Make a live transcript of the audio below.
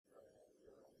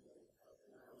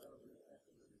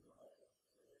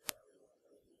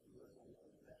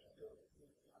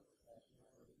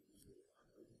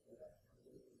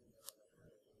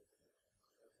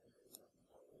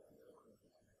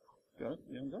Go.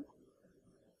 You want to go?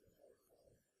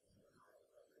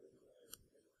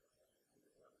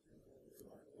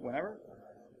 Whenever.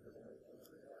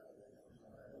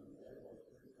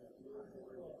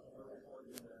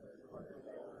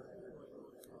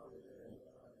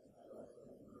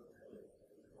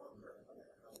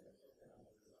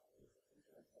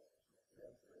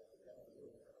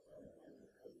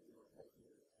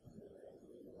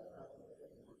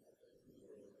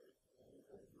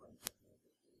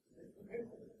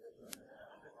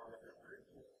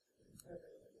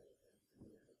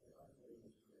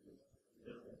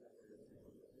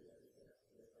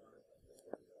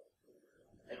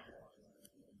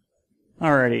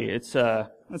 Alrighty,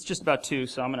 it's just about 2,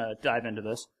 so I'm gonna dive into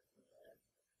this.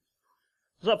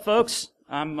 What's up, folks?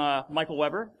 I'm Michael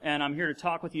Weber, and I'm here to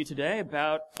talk with you today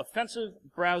about offensive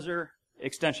browser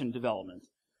extension development.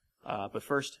 But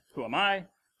first, who am I?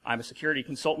 I'm a security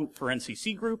consultant for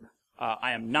NCC Group.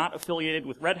 I am not affiliated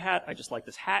with Red Hat. I just like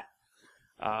this hat.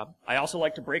 I also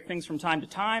like to break things from time to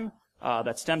time.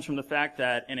 That stems from the fact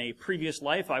that in a previous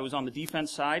life, I was on the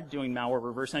defense side doing malware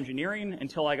reverse engineering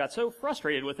until I got so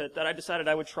frustrated with it that I decided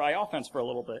I would try offense for a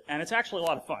little bit. And it's actually a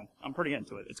lot of fun. I'm pretty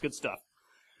into it. It's good stuff.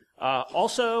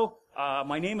 Also,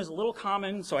 my name is a little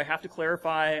common, so I have to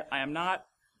clarify. I am not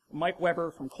Mike Weber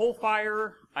from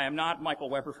Coalfire. I am not Michael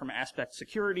Weber from Aspect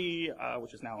Security,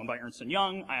 which is now owned by Ernst &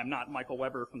 Young. I am not Michael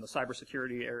Weber from the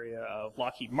cybersecurity area of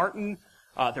Lockheed Martin.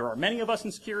 There are many of us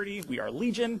in security. We are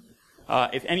Legion.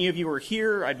 If any of you are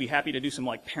here, I'd be happy to do some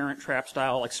like Parent Trap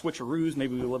style, like switcheroos.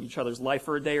 Maybe we live each other's life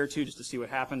for a day or two just to see what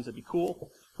happens. It'd be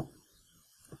cool.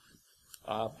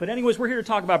 But anyways, we're here to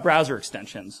talk about browser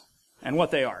extensions and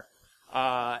what they are.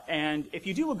 And if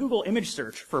you do a Google image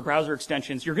search for browser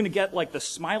extensions, you're going to get like the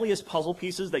smiliest puzzle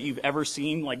pieces that you've ever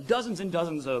seen, like dozens and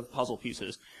dozens of puzzle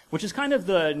pieces, which is kind of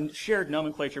the shared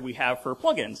nomenclature we have for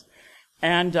plugins.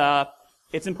 And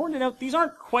it's important to note these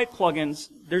aren't quite plugins.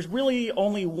 There's really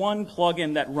only one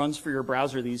plugin that runs for your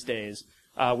browser these days,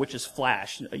 which is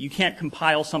Flash. You can't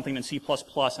compile something in C++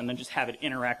 and then just have it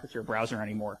interact with your browser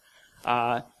anymore.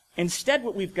 Instead,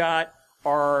 what we've got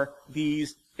are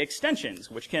these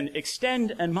extensions, which can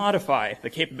extend and modify the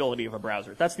capability of a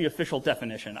browser. That's the official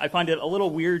definition. I find it a little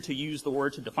weird to use the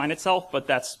word to define itself, but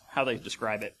that's how they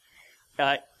describe it.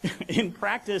 In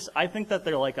practice, I think that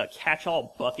they're like a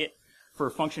catch-all bucket for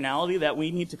functionality that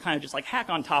we need to kind of just like hack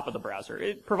on top of the browser.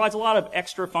 It provides a lot of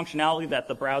extra functionality that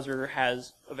the browser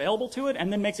has available to it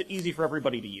and then makes it easy for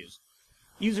everybody to use.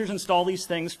 Users install these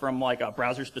things from like a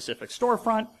browser-specific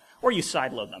storefront, or you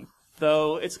sideload them.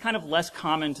 Though it's kind of less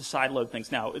common to sideload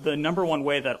things now. The number one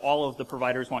way that all of the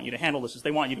providers want you to handle this is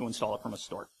they want you to install it from a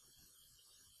store.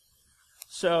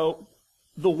 So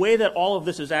the way that all of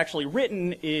this is actually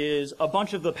written is a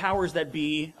bunch of the powers that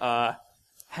be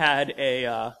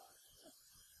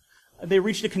they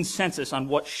reached a consensus on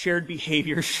what shared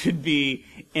behavior should be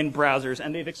in browsers,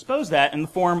 and they've exposed that in the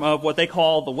form of what they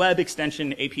call the Web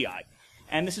Extension API.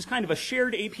 And this is kind of a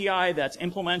shared API that's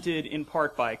implemented in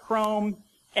part by Chrome,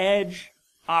 Edge,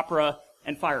 Opera,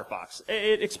 and Firefox.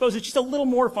 It exposes just a little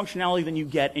more functionality than you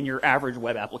get in your average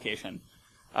web application.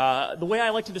 The way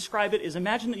I like to describe it is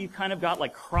imagine that you've kind of got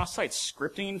like cross-site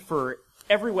scripting for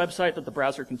every website that the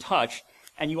browser can touch,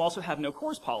 and you also have no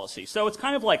CORS policy. So it's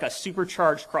kind of like a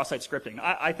supercharged cross-site scripting.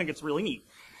 I think it's really neat.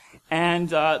 And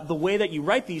the way that you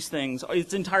write these things,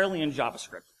 it's entirely in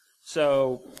JavaScript.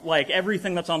 So like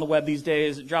everything that's on the web these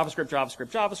days, JavaScript,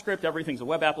 JavaScript, JavaScript, everything's a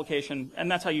web application, and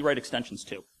that's how you write extensions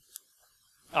too.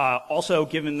 Also,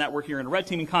 given that we're here in a red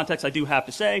teaming context, I do have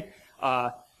to say,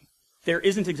 there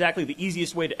isn't exactly the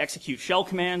easiest way to execute shell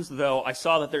commands, though I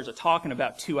saw that there's a talk in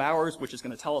about 2 hours which is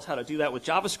going to tell us how to do that with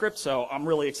JavaScript, so I'm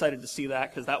really excited to see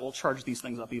that because that will charge these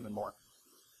things up even more.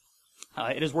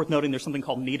 It is worth noting there's something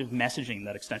called native messaging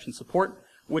that extensions support,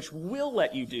 which will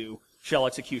let you do shell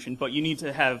execution, but you need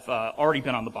to have already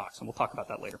been on the box, and we'll talk about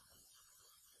that later.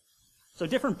 So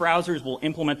different browsers will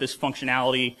implement this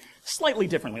functionality slightly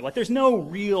differently. Like there's no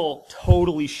real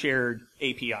totally shared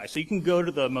API. So you can go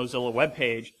to the Mozilla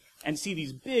webpage and see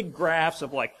these big graphs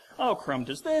of like, oh, Chrome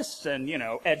does this, and, you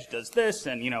know, Edge does this,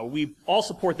 and, you know, we all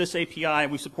support this API,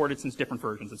 we've supported since different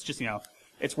versions. It's just, you know,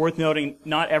 it's worth noting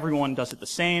not everyone does it the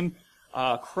same.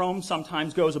 Chrome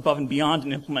sometimes goes above and beyond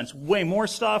and implements way more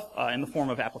stuff in the form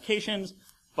of applications,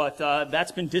 but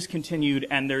that's been discontinued,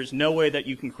 and there's no way that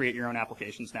you can create your own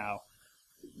applications now,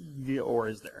 or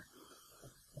is there?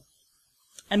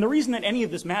 And the reason that any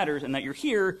of this matters and that you're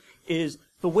here is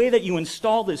the way that you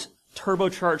install this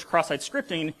turbocharged cross-site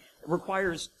scripting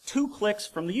requires 2 clicks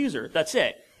from the user. That's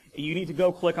it. You need to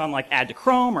go click on like add to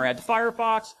Chrome or add to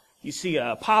Firefox, You see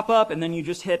a pop-up, and then you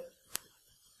just hit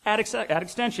add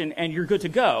extension, and you're good to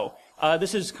go.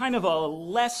 This is kind of a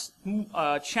less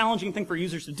challenging thing for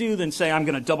users to do than say, I'm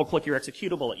going to double-click your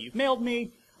executable that you've mailed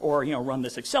me, or run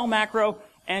this Excel macro,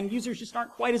 and users just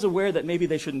aren't quite as aware that maybe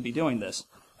they shouldn't be doing this.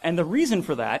 And the reason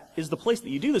for that is the place that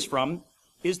you do this from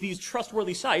is these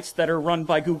trustworthy sites that are run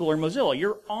by Google or Mozilla.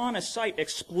 You're on a site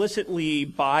explicitly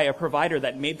by a provider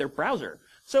that made their browser.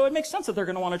 So it makes sense that they're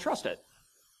going to want to trust it.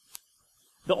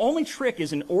 The only trick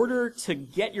is in order to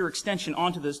get your extension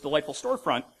onto this delightful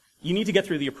storefront, you need to get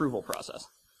through the approval process.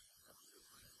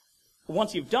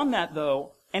 Once you've done that,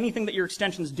 though, anything that your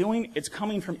extension's doing, it's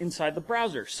coming from inside the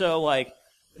browser. So,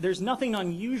 there's nothing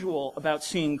unusual about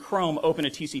seeing Chrome open a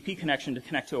TCP connection to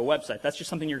connect to a website. That's just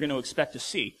something you're going to expect to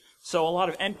see. So a lot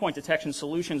of endpoint detection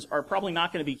solutions are probably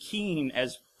not going to be keen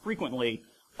as frequently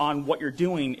on what you're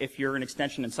doing if you're an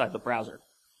extension inside the browser.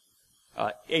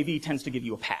 AV tends to give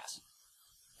you a pass.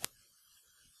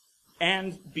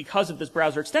 And because of this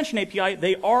browser extension API,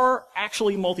 they are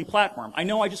actually multi-platform. I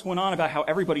know I just went on about how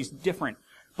everybody's different,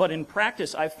 but in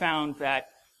practice I've found that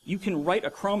you can write a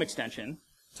Chrome extension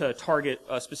to target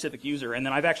a specific user, and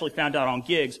then I've actually found out on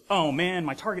gigs, oh man,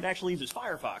 my target actually uses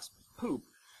Firefox. Poop.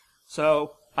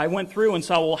 So I went through and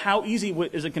saw, well, how easy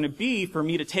is it going to be for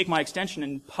me to take my extension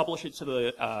and publish it to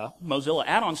the Mozilla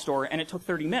add-on store, and it took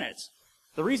 30 minutes.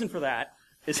 The reason for that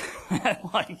is that,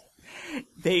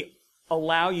 they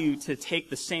allow you to take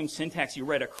the same syntax you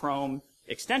write a Chrome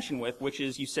extension with, which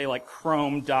is you say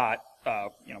Chrome dot,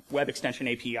 web extension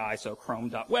API, so Chrome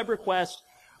dot web request,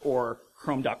 or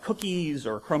Chrome dot cookies,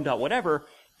 or Chrome dot whatever,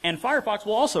 and Firefox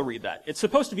will also read that. It's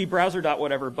supposed to be browser dot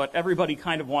whatever, but everybody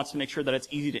kind of wants to make sure that it's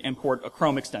easy to import a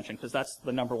Chrome extension, because that's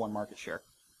the #1 market share.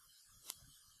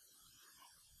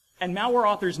 And malware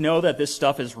authors know that this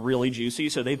stuff is really juicy,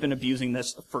 so they've been abusing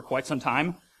this for quite some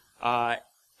time.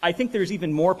 I think there's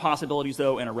even more possibilities,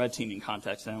 though, in a red teaming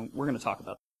context, and we're going to talk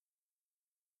about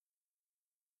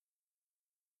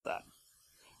that.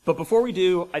 But before we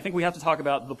do, I think we have to talk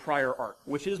about the prior art,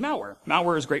 which is malware.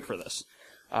 Malware is great for this.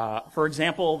 For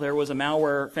example, there was a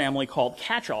malware family called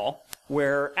Catchall,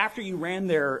 where after you ran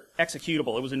their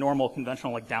executable, it was a normal,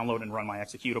 conventional, download and run my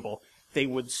executable, they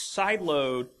would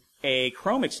sideload a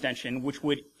Chrome extension which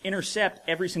would intercept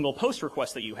every single post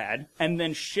request that you had and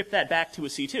then ship that back to a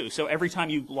C2. So every time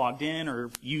you logged in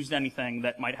or used anything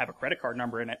that might have a credit card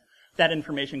number in it, that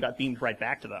information got beamed right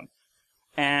back to them.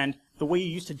 And the way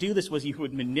you used to do this was you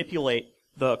would manipulate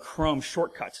the Chrome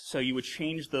shortcuts. So you would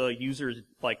change the user's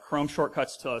Chrome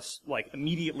shortcuts to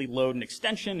immediately load an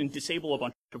extension and disable a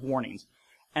bunch of warnings.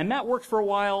 And that worked for a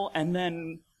while, and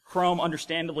then Chrome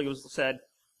understandably said,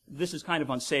 this is kind of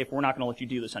unsafe, we're not going to let you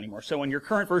do this anymore. So in your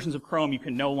current versions of Chrome, you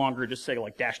can no longer just say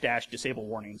 -- disable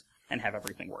warnings and have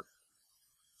everything work.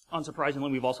 Unsurprisingly,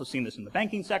 we've also seen this in the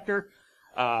banking sector.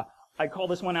 I call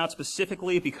this one out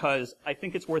specifically because I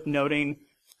think it's worth noting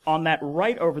on that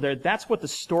right over there, that's what the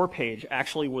store page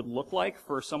actually would look like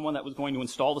for someone that was going to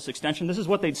install this extension. This is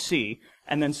what they'd see,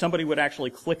 and then somebody would actually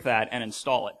click that and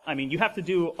install it. I mean, you have to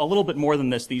do a little bit more than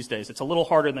this these days. It's a little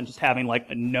harder than just having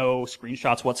no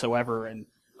screenshots whatsoever and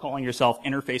calling yourself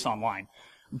Interface Online.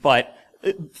 But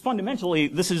fundamentally,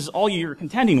 this is all you're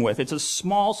contending with. It's a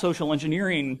small social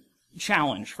engineering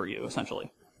challenge for you,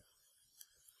 essentially.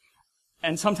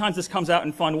 And sometimes this comes out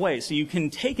in fun ways. So you can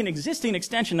take an existing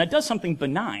extension that does something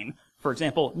benign, for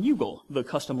example, Google, the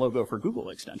custom logo for Google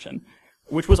extension,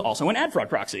 which was also an ad fraud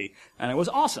proxy. And it was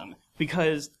awesome,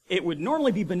 because it would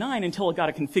normally be benign until it got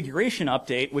a configuration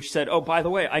update, which said, oh, by the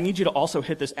way, I need you to also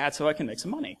hit this ad so I can make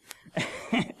some money.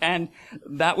 And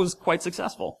that was quite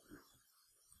successful.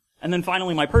 And then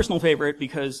finally, my personal favorite,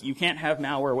 because you can't have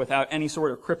malware without any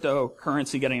sort of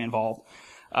cryptocurrency getting involved,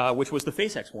 which was the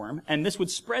FaceX worm. And this would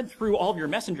spread through all of your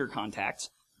messenger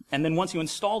contacts. And then once you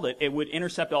installed it, it would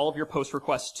intercept all of your post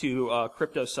requests to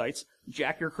crypto sites,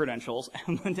 jack your credentials,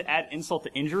 and then to add insult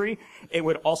to injury, it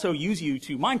would also use you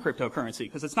to mine cryptocurrency,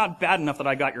 because it's not bad enough that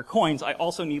I got your coins, I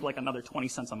also need another 20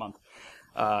 cents a month.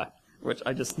 Which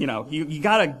I just, you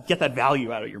gotta get that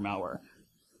value out of your malware.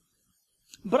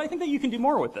 But I think that you can do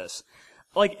more with this.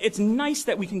 It's nice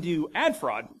that we can do ad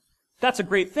fraud. That's a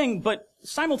great thing, but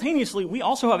simultaneously, we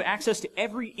also have access to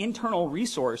every internal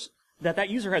resource that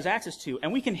user has access to,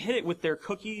 and we can hit it with their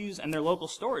cookies and their local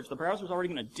storage. The browser's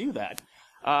already going to do that.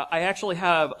 I actually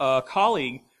have a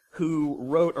colleague who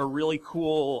wrote a really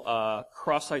cool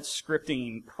cross-site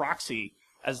scripting proxy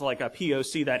as a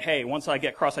POC that, hey, once I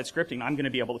get cross-site scripting, I'm going to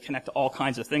be able to connect to all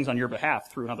kinds of things on your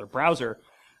behalf through another browser.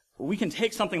 We can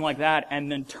take something like that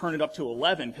and then turn it up to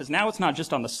 11, because now it's not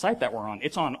just on the site that we're on,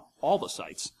 it's on all the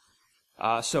sites.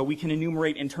 So we can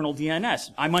enumerate internal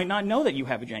DNS. I might not know that you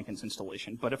have a Jenkins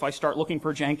installation, but if I start looking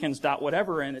for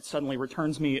Jenkins.whatever and it suddenly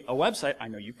returns me a website, I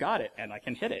know you've got it, and I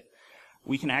can hit it.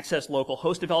 We can access local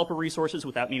host developer resources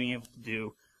without needing to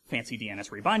do fancy DNS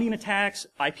rebinding attacks.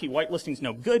 IP whitelisting is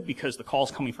no good because the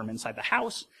call's coming from inside the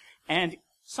house. And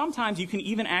sometimes you can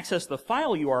even access the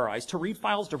file URIs to read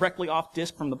files directly off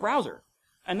disk from the browser.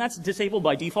 And that's disabled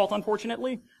by default,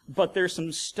 unfortunately, but there's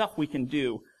some stuff we can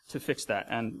do to fix that,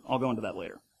 and I'll go into that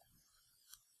later.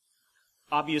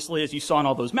 Obviously, as you saw in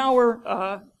all those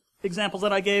malware examples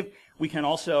that I gave, we can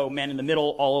also man in the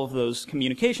middle all of those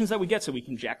communications that we get, so we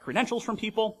can jack credentials from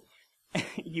people.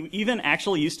 You even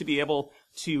actually used to be able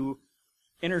to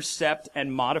intercept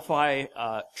and modify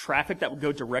traffic that would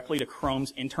go directly to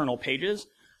Chrome's internal pages.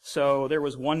 So there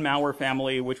was one malware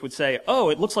family which would say, oh,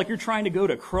 it looks like you're trying to go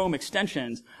to Chrome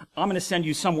extensions. I'm going to send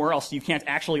you somewhere else so you can't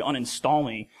actually uninstall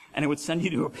me. And it would send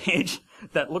you to a page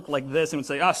that looked like this and would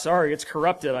say, ah, sorry, it's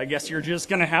corrupted. I guess you're just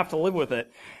going to have to live with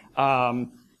it.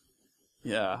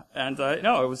 Yeah, and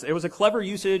no, it was a clever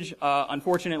usage.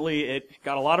 Unfortunately, it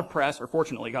got a lot of press, or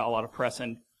fortunately got a lot of press,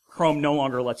 and Chrome no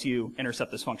longer lets you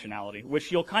intercept this functionality,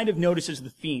 which you'll kind of notice is the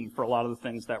theme for a lot of the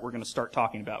things that we're going to start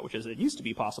talking about, which is it used to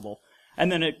be possible,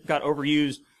 and then it got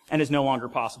overused and is no longer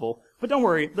possible. But don't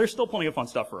worry, there's still plenty of fun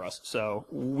stuff for us, so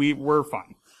we're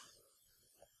fine.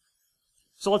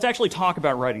 So let's actually talk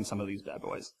about writing some of these bad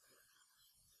boys.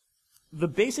 The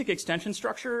basic extension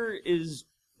structure is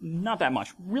not that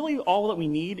much. Really, all that we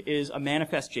need is a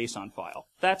manifest JSON file.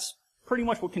 That's pretty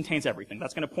much what contains everything.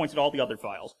 That's going to point at all the other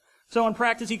files. So in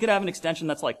practice, you could have an extension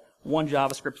that's like one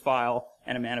JavaScript file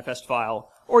and a manifest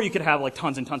file, or you could have like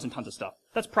tons and tons and tons of stuff.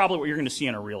 That's probably what you're going to see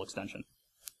in a real extension.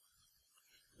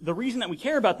 The reason that we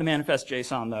care about the manifest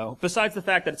JSON, though, besides the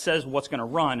fact that it says what's going to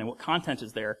run and what content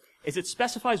is there, is it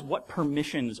specifies what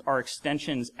permissions our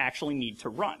extensions actually need to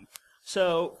run.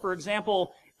 So, for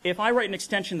example, if I write an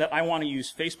extension that I want to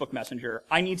use Facebook Messenger,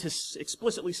 I need to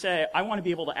explicitly say I want to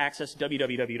be able to access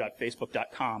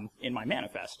www.facebook.com in my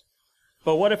manifest.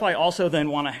 But what if I also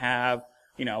then want to have,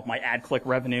 my ad click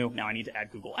revenue? Now I need to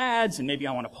add Google Ads, and maybe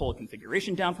I want to pull a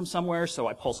configuration down from somewhere, so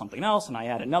I pull something else and I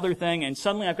add another thing, and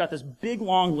suddenly I've got this big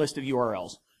long list of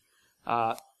URLs.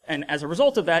 And as a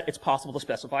result of that, it's possible to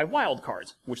specify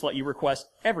wildcards, which let you request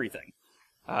everything.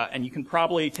 And you can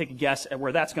probably take a guess at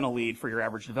where that's going to lead for your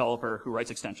average developer who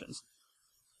writes extensions.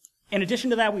 In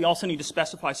addition to that, we also need to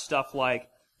specify stuff like,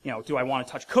 do I want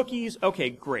to touch cookies?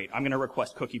 Okay, great. I'm going to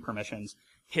request cookie permissions.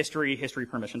 History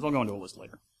permissions. I'll go into a list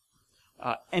later.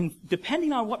 And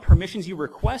depending on what permissions you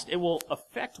request, it will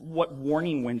affect what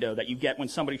warning window that you get when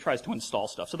somebody tries to install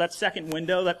stuff. So that second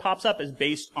window that pops up is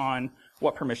based on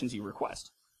what permissions you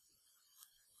request.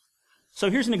 So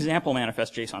here's an example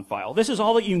manifest JSON file. This is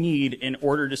all that you need in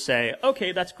order to say,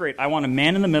 okay, that's great. I want to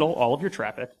man in the middle all of your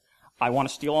traffic. I want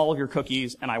to steal all of your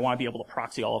cookies, and I want to be able to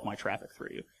proxy all of my traffic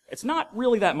through you. It's not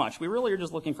really that much. We really are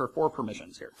just looking for 4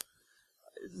 permissions here.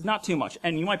 It's not too much.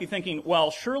 And you might be thinking, well,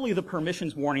 surely the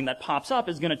permissions warning that pops up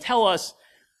is going to tell us,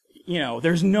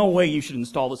 there's no way you should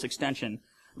install this extension.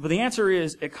 But the answer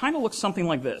is, it kind of looks something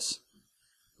like this.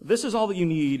 This is all that you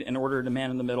need in order to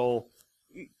man in the middle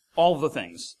all of the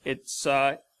things. It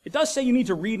does say you need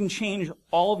to read and change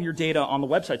all of your data on the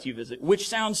websites you visit, which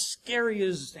sounds scary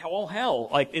as all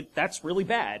hell. That's really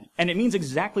bad. And it means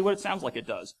exactly what it sounds like it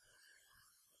does.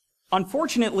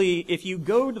 Unfortunately, if you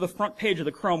go to the front page of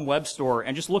the Chrome Web Store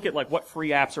and just look at what free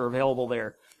apps are available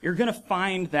there, you're going to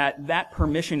find that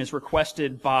permission is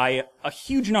requested by a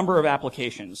huge number of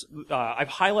applications. I've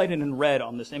highlighted in red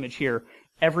on this image here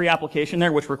every application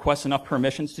there which requests enough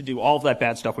permissions to do all of that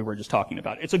bad stuff we were just talking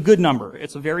about. It's a good number.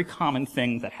 It's a very common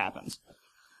thing that happens.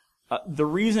 The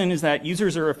reason is that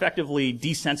users are effectively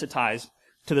desensitized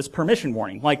to this permission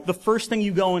warning. The first thing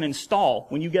you go and install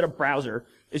when you get a browser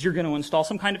is you're going to install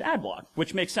some kind of ad block,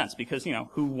 which makes sense because,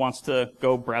 who wants to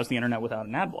go browse the internet without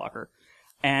an ad blocker?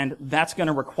 And that's going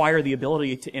to require the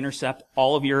ability to intercept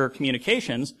all of your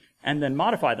communications and then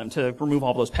modify them to remove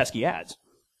all those pesky ads.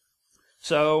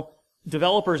 So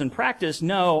developers in practice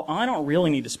know, I don't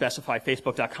really need to specify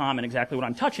Facebook.com and exactly what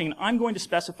I'm touching. I'm going to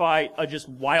specify a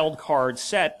just wildcard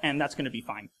set, and that's going to be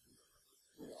fine.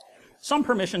 Some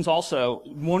permissions also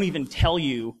won't even tell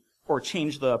you or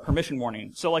change the permission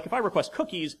warning. So if I request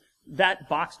cookies, that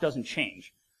box doesn't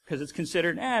change because it's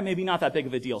considered, maybe not that big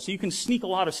of a deal. So you can sneak a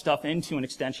lot of stuff into an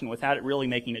extension without it really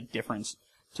making a difference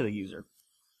to the user.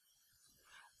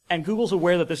 And Google's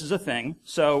aware that this is a thing.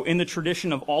 So in the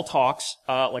tradition of all talks,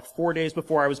 4 days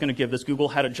before I was going to give this, Google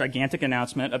had a gigantic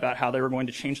announcement about how they were going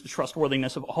to change the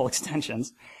trustworthiness of all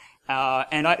extensions.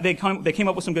 And they came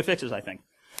up with some good fixes, I think.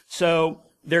 So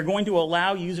they're going to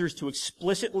allow users to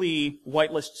explicitly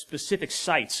whitelist specific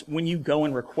sites when you go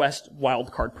and request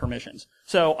wildcard permissions.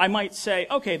 So I might say,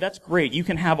 okay, that's great, you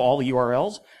can have all the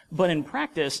URLs, but in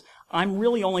practice, I'm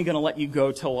really only going to let you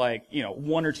go to like,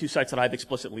 1 or 2 sites that I've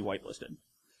explicitly whitelisted.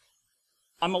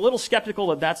 I'm a little skeptical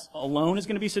that that alone is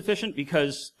going to be sufficient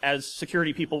because as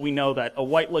security people, we know that a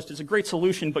whitelist is a great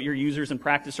solution, but your users in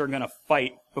practice are going to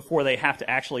fight before they have to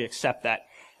actually accept that.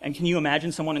 And can you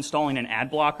imagine someone installing an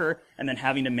ad blocker and then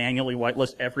having to manually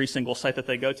whitelist every single site that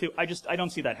they go to? I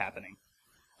don't see that happening.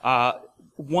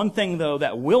 One thing, though,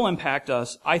 that will impact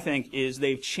us, I think, is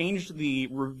they've changed the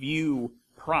review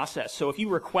process. So if you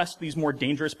request these more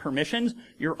dangerous permissions,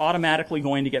 you're automatically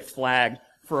going to get flagged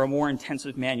for a more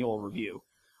intensive manual review.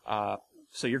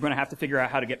 So you're going to have to figure out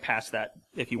how to get past that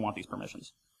if you want these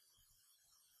permissions.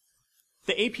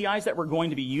 The APIs that we're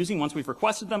going to be using once we've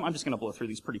requested them, I'm just going to blow through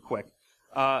these pretty quick.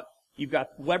 You've got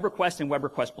web request and web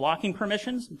request blocking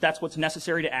permissions. That's what's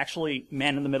necessary to actually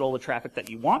man in the middle of the traffic that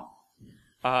you want.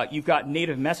 You've got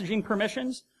native messaging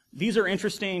permissions. These are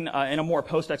interesting in a more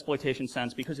post-exploitation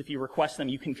sense because if you request them,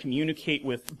 you can communicate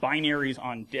with binaries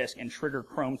on disk and trigger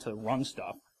Chrome to run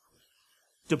stuff.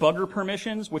 Debugger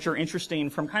permissions, which are interesting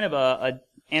from kind of a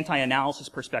anti-analysis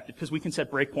perspective, because we can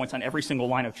set breakpoints on every single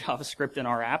line of JavaScript in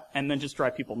our app and then just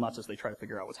drive people nuts as they try to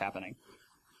figure out what's happening.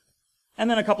 And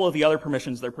then a couple of the other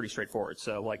permissions, they're pretty straightforward.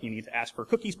 So like you need to ask for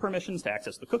cookies permissions to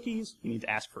access the cookies. You need to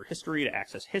ask for history to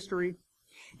access history.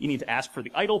 You need to ask for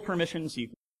the idle permissions. So you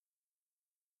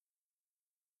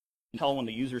can tell when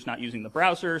the user's not using the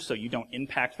browser so you don't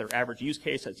impact their average use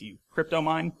case as you crypto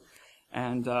mine.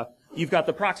 And you've got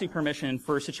the proxy permission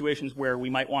for situations where we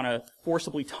might want to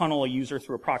forcibly tunnel a user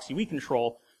through a proxy we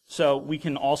control so we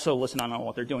can also listen on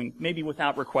what they're doing, maybe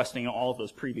without requesting all of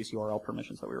those previous URL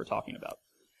permissions that we were talking about.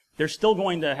 They're still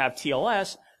going to have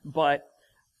TLS, but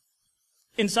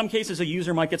in some cases a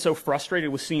user might get so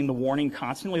frustrated with seeing the warning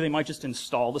constantly they might just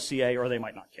install the CA or they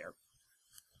might not care.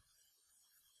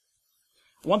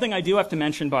 One thing I do have to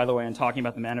mention, by the way, in talking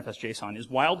about the manifest JSON is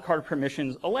wildcard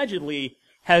permissions allegedly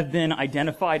have been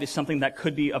identified as something that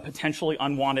could be a potentially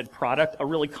unwanted product, a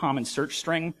really common search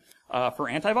string for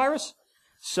antivirus.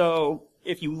 So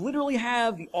if you literally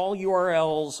have the all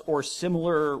URLs or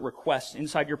similar requests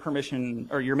inside your permission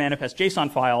or your manifest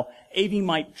JSON file, AV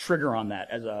might trigger on that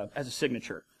as a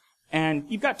signature. And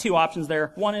you've got 2 options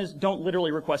there. One is don't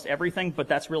literally request everything, but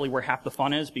that's really where half the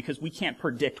fun is because we can't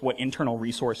predict what internal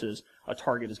resources a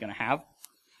target is going to have.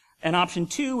 And option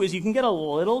 2 is you can get a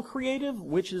little creative,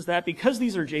 which is that because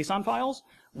these are JSON files,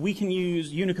 we can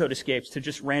use Unicode escapes to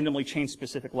just randomly change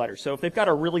specific letters. So if they've got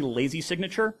a really lazy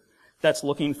signature that's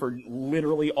looking for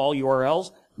literally all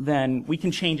URLs, then we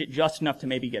can change it just enough to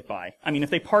maybe get by. I mean,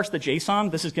 if they parse the JSON,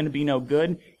 this is going to be no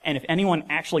good. And if anyone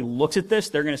actually looks at this,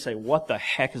 they're going to say, what the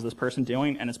heck is this person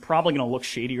doing? And it's probably going to look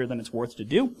shadier than it's worth to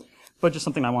do, but just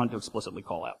something I wanted to explicitly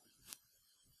call out.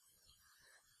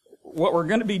 What we're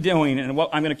going to be doing, and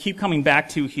what I'm going to keep coming back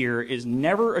to here, is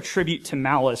never attribute to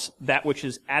malice that which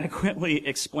is adequately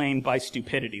explained by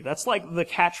stupidity. That's like the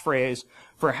catchphrase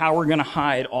for how we're going to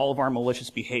hide all of our malicious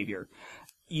behavior.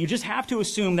 You just have to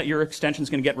assume that your extension is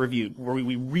going to get reviewed, where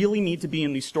we really need to be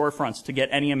in these storefronts to get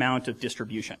any amount of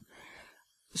distribution.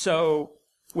 So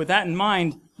with that in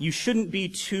mind, you shouldn't be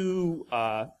too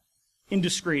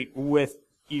indiscreet with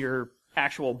your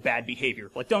actual bad behavior.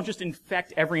 Like, don't just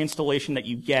infect every installation that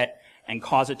you get and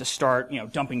cause it to start,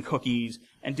 dumping cookies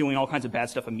and doing all kinds of bad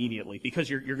stuff immediately because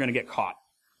you're going to get caught.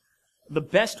 The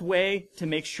best way to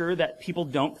make sure that people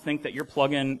don't think that your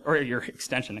plugin, or your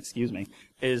extension,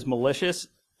 is malicious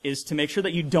is to make sure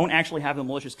that you don't actually have the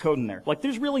malicious code in there. Like,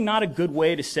 there's really not a good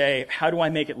way to say, how do I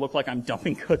make it look like I'm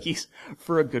dumping cookies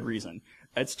for a good reason?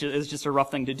 It's just a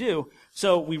rough thing to do.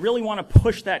 So we really want to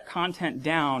push that content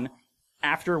down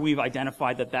after we've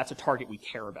identified that that's a target we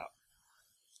care about.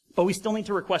 But we still need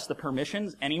to request the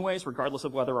permissions anyways, regardless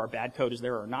of whether our bad code is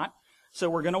there or not. So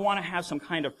we're going to want to have some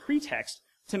kind of pretext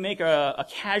to make a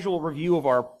casual review of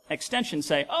our extension,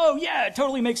 say, oh yeah, it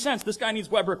totally makes sense. This guy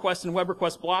needs web requests and web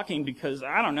request blocking because,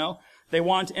 I don't know, they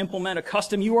want to implement a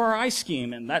custom URI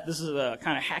scheme, and this is a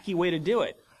kind of hacky way to do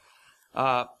it.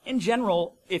 In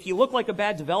general, if you look like a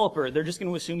bad developer, they're just going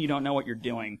to assume you don't know what you're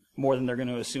doing more than they're going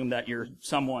to assume that you're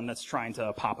someone that's trying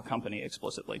to pop a company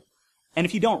explicitly. And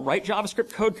if you don't write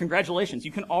JavaScript code, congratulations.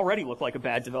 You can already look like a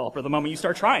bad developer the moment you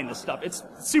start trying this stuff. It's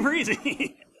super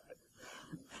easy.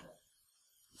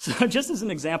 So just as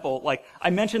an example, like I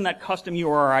mentioned that custom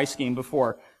URI scheme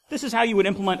before. This is how you would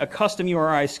implement a custom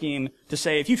URI scheme to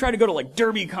say, if you try to go to like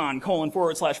Derbycon :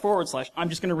 // I'm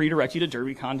just going to redirect you to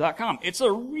derbycon.com. It's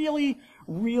a really,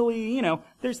 really,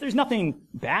 there's nothing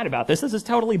bad about this. This is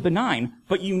totally benign,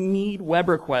 but you need web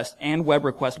request and web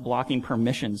request blocking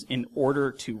permissions in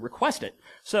order to request it.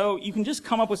 So you can just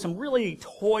come up with some really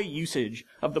toy usage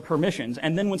of the permissions,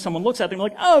 and then when someone looks at them, they're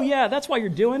like, oh yeah, that's why you're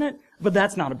doing it, but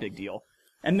that's not a big deal.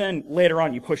 And then later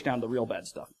on, you push down the real bad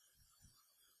stuff.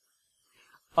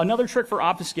 Another trick for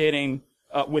obfuscating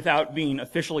without being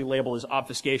officially labeled as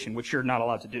obfuscation, which you're not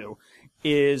allowed to do,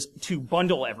 is to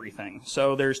bundle everything.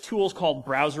 So there's tools called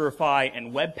Browserify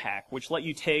and Webpack, which let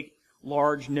you take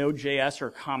large Node.js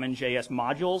or CommonJS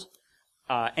modules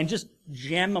and just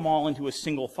jam them all into a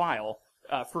single file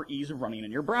for ease of running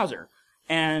in your browser.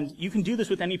 And you can do this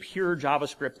with any pure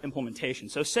JavaScript implementation.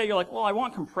 So say you're like, well, I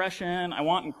want compression, I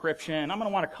want encryption, I'm going to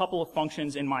want a couple of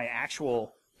functions in my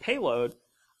actual payload.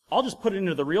 I'll just put it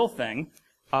into the real thing,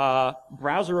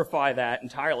 browserify that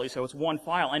entirely so it's one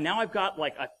file, and now I've got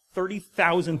like a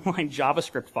 30,000 line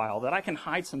JavaScript file that I can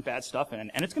hide some bad stuff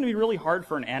in. And it's going to be really hard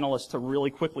for an analyst to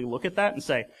really quickly look at that and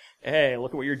say, hey,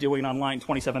 look at what you're doing on line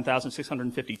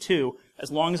 27,652,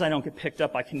 as long as I don't get picked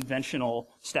up by conventional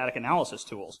static analysis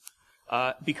tools.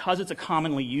 Because it's a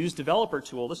commonly used developer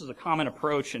tool, this is a common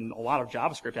approach in a lot of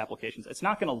JavaScript applications, it's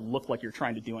not going to look like you're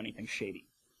trying to do anything shady.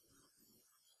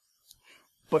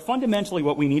 But fundamentally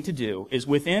what we need to do is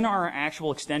within our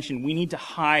actual extension, we need to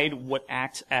hide what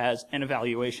acts as an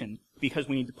evaluation because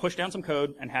we need to push down some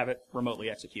code and have it remotely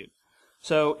execute.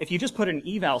 So if you just put an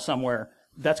eval somewhere,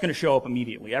 that's going to show up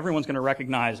immediately. Everyone's going to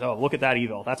recognize, oh, look at that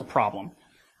eval, that's a problem.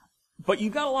 But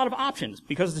you've got a lot of options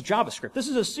because it's JavaScript. This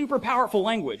is a super powerful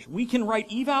language. We can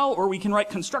write eval or we can write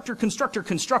constructor, constructor,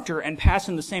 constructor and pass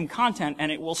in the same content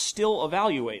and it will still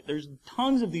evaluate. There's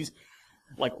tons of these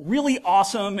like really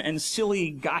awesome and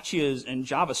silly gotchas in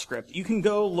JavaScript. You can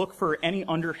go look for any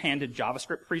underhanded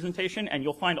JavaScript presentation and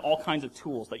you'll find all kinds of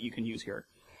tools that you can use here.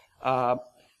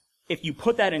 If you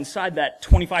put that inside that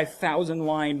 25,000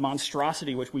 line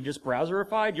monstrosity which we just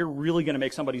browserified, you're really going to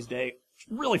make somebody's day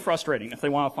really frustrating if they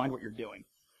want to find what you're doing.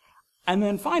 And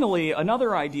then finally,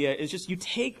 another idea is just you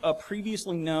take a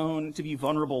previously known to be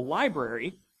vulnerable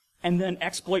library and then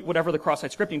exploit whatever the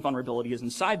cross-site scripting vulnerability is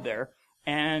inside there,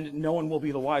 and no one will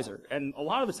be the wiser. And a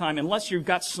lot of the time, unless you've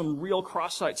got some real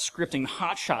cross-site scripting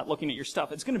hotshot looking at your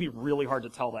stuff, it's going to be really hard to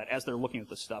tell that as they're looking at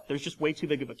this stuff. There's just way too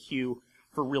big of a queue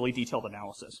for really detailed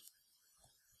analysis.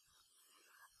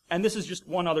 And this is just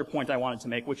one other point I wanted to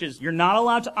make, which is you're not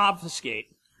allowed to obfuscate,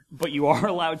 but you are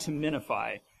allowed to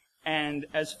minify. And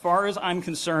as far as I'm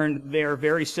concerned, they're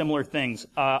very similar things.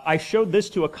 I showed this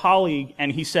to a colleague,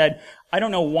 and he said, I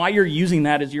don't know why you're using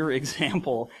that as your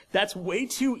example. That's way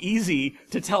too easy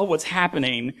to tell what's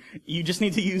happening. You just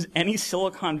need to use any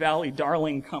Silicon Valley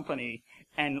darling company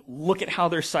and look at how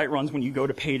their site runs when you go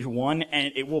to page 1,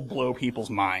 and it will blow people's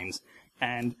minds.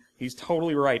 And he's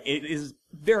totally right. It is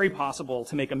very possible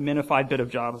to make a minified bit of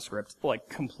JavaScript, like,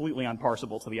 completely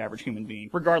unparsable to the average human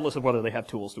being, regardless of whether they have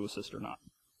tools to assist or not.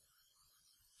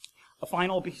 A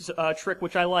final piece, trick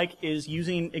which I like is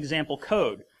using example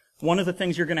code. One of the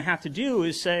things you're going to have to do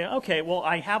is say, okay, well,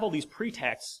 I have all these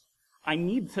pretexts. I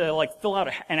need to like fill out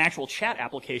an actual chat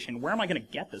application. Where am I going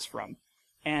to get this from?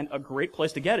 And a great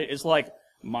place to get it is like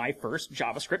my first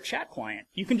JavaScript chat client.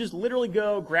 You can just literally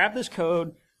go grab this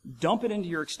code, dump it into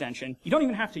your extension. You don't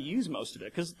even have to use most of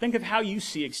it because think of how you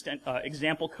see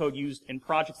example code used in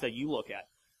projects that you look at.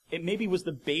 It maybe was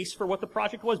the base for what the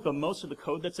project was, but most of the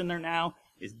code that's in there now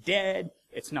is dead,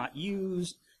 it's not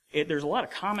used, there's a lot of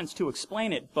comments to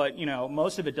explain it, but,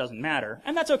 most of it doesn't matter.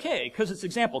 And that's okay, because it's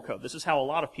example code. This is how a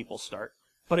lot of people start.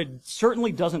 But it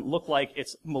certainly doesn't look like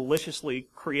it's maliciously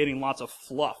creating lots of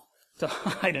fluff to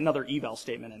hide another eval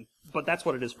statement in. But that's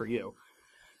what it is for you.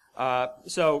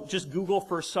 So just Google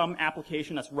for some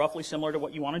application that's roughly similar to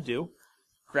what you want to do,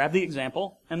 grab the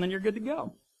example, and then you're good to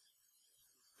go.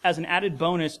 As an added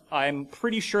bonus, I'm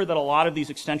pretty sure that a lot of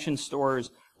these extension stores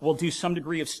will do some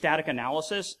degree of static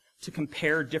analysis to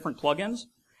compare different plugins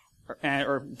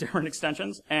or different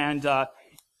extensions. And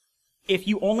if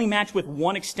you only match with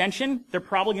one extension, they're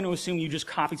probably going to assume you just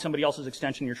copied somebody else's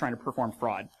extension and you're trying to perform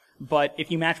fraud. But if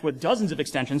you match with dozens of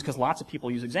extensions, because lots of people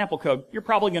use example code, you're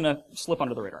probably going to slip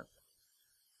under the radar.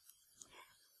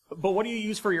 But what do you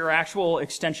use for your actual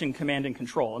extension command and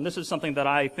control? And this is something that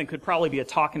I think could probably be a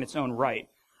talk in its own right.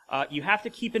 You have to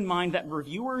keep in mind that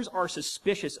reviewers are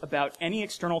suspicious about any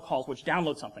external calls which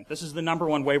download something. This is the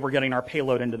 #1 way we're getting our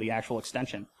payload into the actual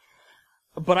extension.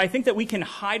 But I think that we can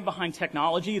hide behind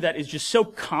technology that is just so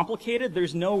complicated,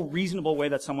 there's no reasonable way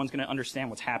that someone's going to understand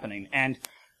what's happening. And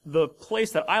the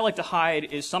place that I like to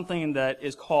hide is something that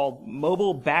is called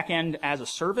Mobile Backend as a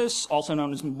Service, also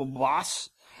known as MBOS.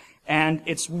 And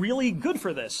it's really good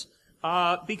for this.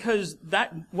 Because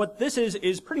what this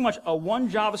is pretty much a one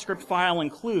JavaScript file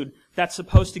include that's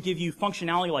supposed to give you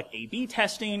functionality like A/B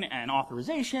testing and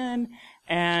authorization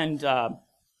and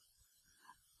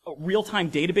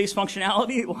real-time database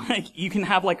functionality. Like you can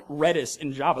have like Redis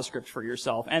in JavaScript for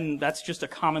yourself, and that's just a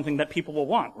common thing that people will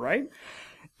want, right?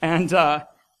 And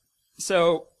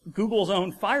so Google's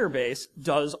own Firebase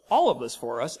does all of this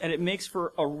for us, and it makes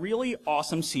for a really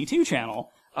awesome C2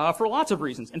 channel. For lots of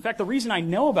reasons. In fact, the reason I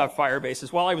know about Firebase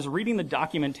is while I was reading the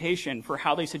documentation for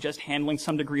how they suggest handling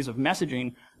some degrees of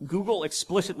messaging, Google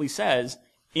explicitly says,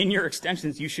 in your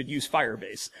extensions, you should use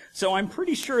Firebase. So I'm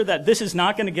pretty sure that this is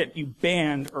not going to get you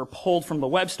banned or pulled from the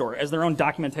web store, as their own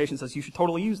documentation says you should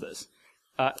totally use this.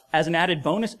 As an added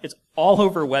bonus, it's all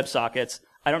over WebSockets.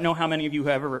 I don't know how many of you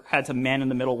have ever had to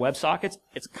man-in-the-middle WebSockets.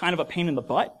 It's kind of a pain in the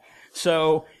butt.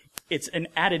 So it's an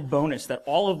added bonus that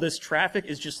all of this traffic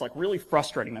is just like really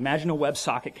frustrating. Imagine a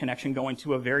WebSocket connection going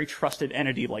to a very trusted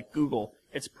entity like Google.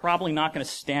 It's probably not going to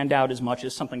stand out as much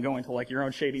as something going to like your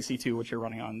own shady C2, which you're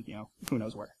running on, who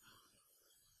knows where.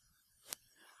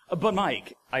 But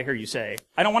Mike, I hear you say,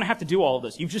 I don't want to have to do all of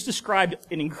this. You've just described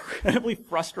an incredibly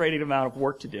frustrating amount of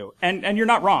work to do. And you're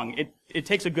not wrong. It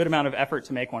takes a good amount of effort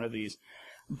to make one of these.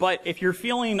 But if you're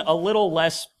feeling a little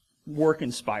less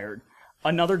work-inspired,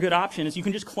 another good option is you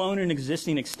can just clone an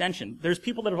existing extension. There's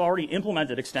people that have already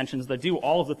implemented extensions that do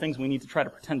all of the things we need to try to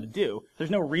pretend to do.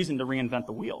 There's no reason to reinvent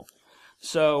the wheel.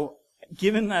 So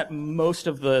given that most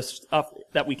of the stuff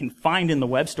that we can find in the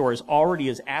web stores already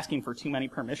is asking for too many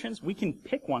permissions, we can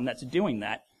pick one that's doing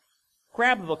that,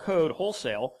 grab the code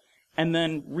wholesale, and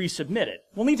then resubmit it.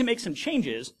 We'll need to make some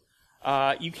changes.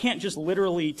 You can't just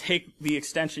literally take the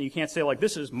extension. You can't say, like,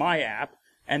 this is my app,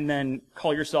 and then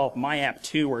call yourself My App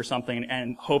 2 or something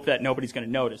and hope that nobody's going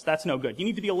to notice. That's no good. You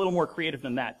need to be a little more creative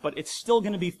than that, but it's still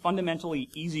going to be fundamentally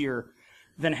easier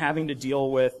than having to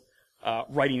deal with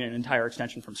writing an entire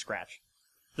extension from scratch.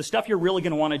 The stuff you're really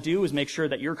going to want to do is make sure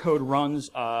that your code runs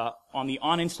on the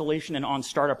on-installation and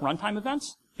on-startup runtime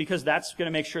events, because that's going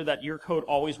to make sure that your code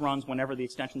always runs whenever the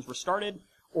extensions were started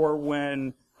or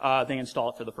when they install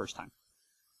it for the first time.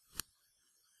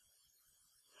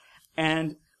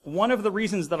 And one of the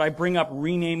reasons that I bring up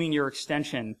renaming your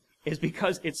extension is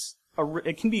because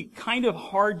it can be kind of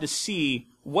hard to see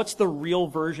what's the real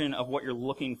version of what you're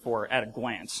looking for at a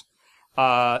glance.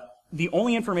 The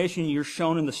only information you're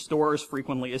shown in the stores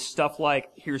frequently is stuff like,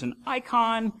 here's an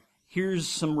icon, here's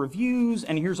some reviews,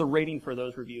 and here's a rating for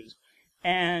those reviews.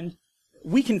 And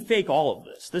we can fake all of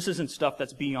this. This isn't stuff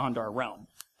that's beyond our realm.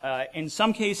 In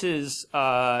some cases,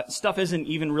 stuff isn't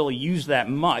even really used that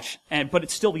much, but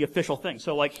it's still the official thing.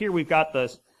 So like here we've got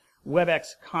this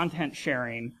WebEx content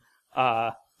sharing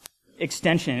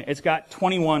extension. It's got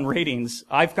 21 ratings.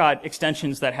 I've got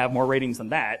extensions that have more ratings than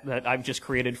that I've just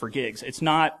created for gigs. It's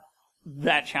not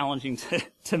that challenging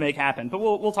to make happen, but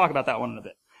we'll talk about that one in a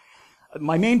bit.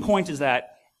 My main point is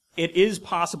that it is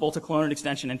possible to clone an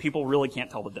extension and people really can't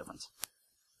tell the difference.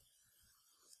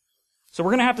 So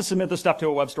we're going to have to submit this stuff to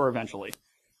a web store eventually,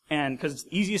 and because it's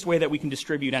the easiest way that we can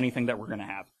distribute anything that we're going to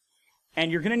have.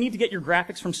 And you're going to need to get your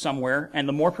graphics from somewhere, and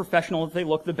the more professional they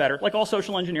look, the better. Like all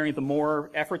social engineering, the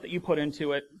more effort that you put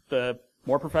into it, the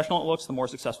more professional it looks, the more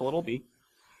successful it'll be.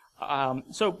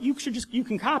 So you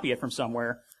can copy it from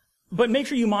somewhere, but make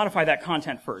sure you modify that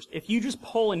content first. If you just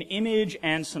pull an image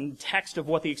and some text of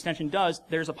what the extension does,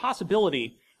 there's a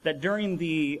possibility that during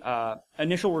the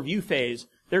initial review phase,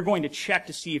 they're going to check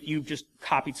to see if you've just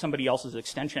copied somebody else's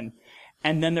extension,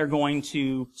 and then they're going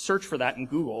to search for that in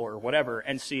Google or whatever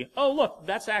and see, oh, look,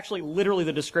 that's actually literally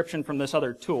the description from this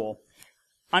other tool.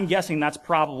 I'm guessing that's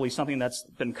probably something that's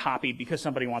been copied because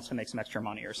somebody wants to make some extra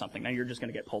money or something, and you're just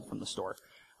going to get pulled from the store.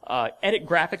 Edit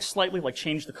graphics slightly, like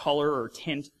change the color or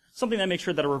tint, something that makes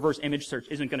sure that a reverse image search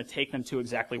isn't going to take them to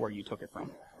exactly where you took it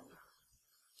from.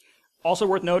 Also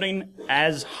worth noting,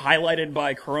 as highlighted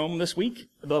by Chrome this week,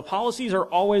 the policies are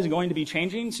always going to be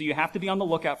changing, so you have to be on the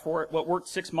lookout for it. What worked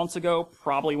 6 months ago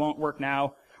probably won't work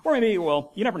now, or maybe it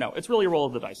will. You never know. It's really a roll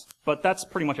of the dice. But that's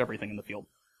pretty much everything in the field.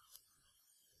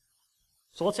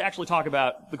 So let's actually talk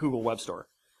about the Google Web Store.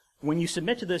 When you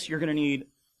submit to this, you're going to need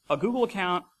a Google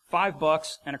account,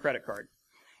 $5, and a credit card.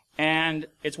 And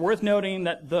it's worth noting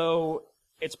that though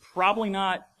it's probably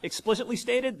not explicitly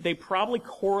stated, they probably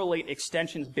correlate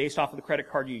extensions based off of the credit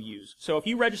card you use. So if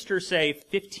you register, say,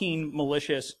 15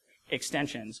 malicious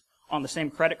extensions on the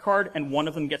same credit card and one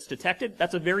of them gets detected,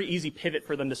 that's a very easy pivot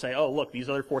for them to say, oh, look, these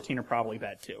other 14 are probably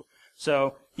bad too.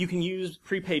 So you can use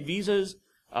prepaid visas,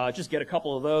 just get a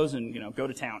couple of those and, go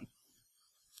to town.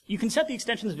 You can set the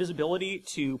extension's visibility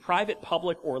to private,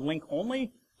 public, or link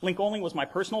only. Link only was my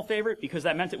personal favorite because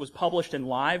that meant it was published and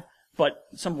live. but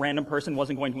some random person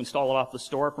wasn't going to install it off the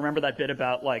store. Remember that bit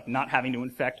about like not having to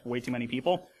infect way too many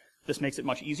people? This makes it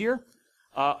much easier.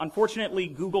 Unfortunately,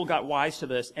 Google got wise to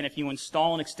this, and if you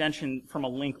install an extension from a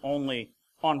link only,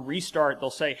 on restart, they'll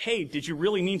say, hey, did you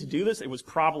really mean to do this? It was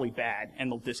probably bad,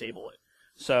 and they'll disable it.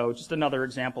 So just another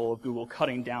example of Google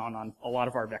cutting down on a lot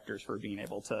of our vectors for being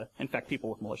able to infect people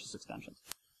with malicious extensions.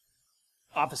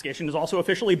 Obfuscation is also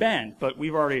officially banned, but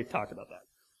we've already talked about that.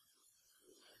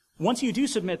 Once you do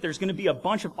submit, there's going to be a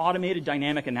bunch of automated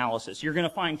dynamic analysis. You're going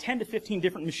to find 10 to 15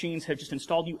 different machines have just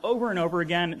installed you over and over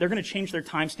again. They're going to change their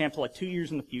timestamp to like 2 years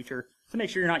in the future to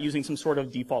make sure you're not using some sort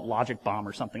of default logic bomb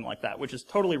or something like that, which is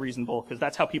totally reasonable because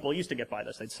that's how people used to get by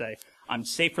this. They'd say, I'm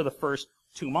safe for the first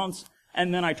 2 months,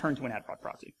 and then I turn to an ad hoc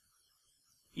proxy.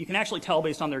 You can actually tell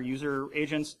based on their user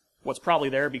agents what's probably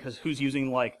there because who's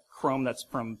using like Chrome that's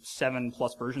from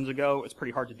 7+ versions ago. It's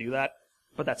pretty hard to do that,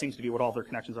 but that seems to be what all their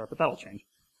connections are, but that'll change.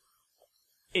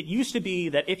 It used to be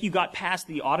that if you got past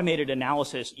the automated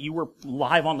analysis, you were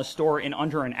live on the store in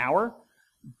under an hour.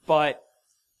 But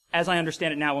as I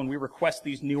understand it now, when we request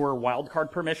these newer wildcard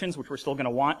permissions, which we're still going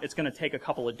to want, it's going to take a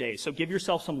couple of days. So give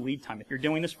yourself some lead time. If you're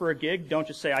doing this for a gig, don't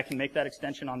just say I can make that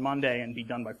extension on Monday and be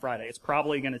done by Friday. It's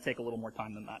probably going to take a little more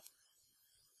time than that.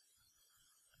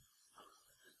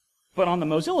 But on the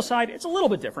Mozilla side, it's a little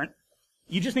bit different.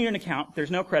 You just need an account. There's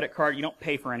no credit card. You don't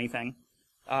pay for anything.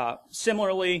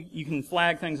 Similarly, you can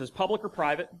flag things as public or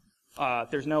private.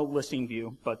 There's no listing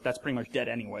view, but that's pretty much dead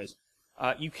anyways.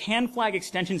 You can flag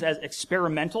extensions as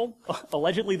experimental.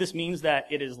 Allegedly, this means that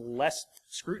it is less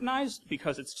scrutinized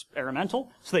because it's experimental.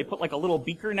 So they put like a little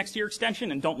beaker next to your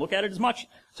extension and don't look at it as much.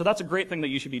 So that's a great thing that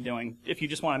you should be doing if you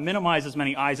just want to minimize as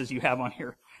many eyes as you have on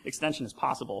your extension as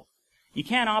possible. You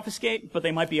can obfuscate, but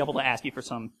they might be able to ask you for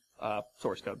some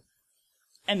source code.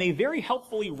 And they very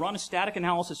helpfully run a static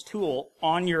analysis tool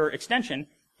on your extension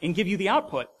and give you the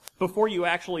output before you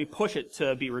actually push it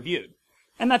to be reviewed.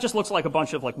 And that just looks like a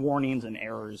bunch of like warnings and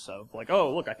errors of like,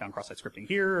 oh, look, I found cross-site scripting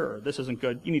here, or this isn't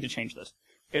good, you need to change this.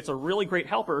 It's a really great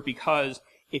helper because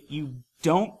if you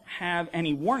don't have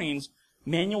any warnings,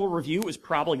 manual review is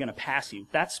probably going to pass you.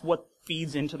 That's what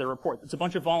feeds into the report. It's a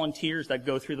bunch of volunteers that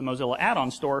go through the Mozilla add-on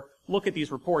store, look at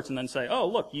these reports, and then say, oh,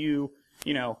 look, you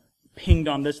know, pinged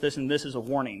on this, this, and this is a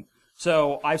warning.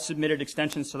 So I've submitted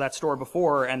extensions to that store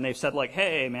before, and they've said like,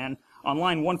 hey, man, on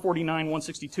line 149,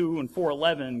 162, and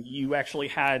 411, you actually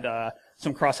had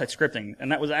some cross-site scripting,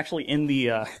 and that was actually in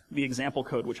the example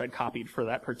code which I'd copied for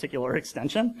that particular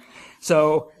extension.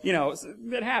 So, you know,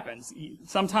 it happens.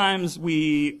 Sometimes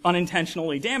we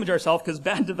unintentionally damage ourselves because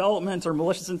bad development or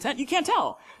malicious intent, you can't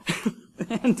tell.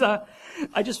 And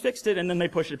I just fixed it, and then they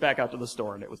pushed it back out to the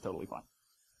store, and it was totally fine.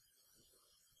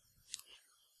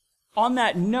 On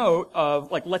that note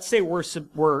of, like, let's say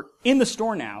we're in the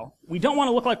store now, we don't want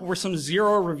to look like we're some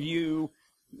zero review,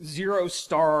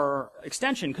 0-star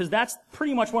extension, because that's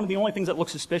pretty much one of the only things that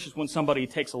looks suspicious when somebody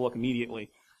takes a look immediately.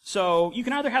 So you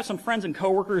can either have some friends and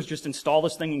coworkers just install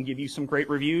this thing and give you some great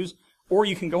reviews, or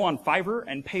you can go on Fiverr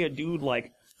and pay a dude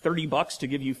like $30 to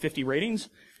give you 50 ratings,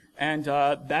 and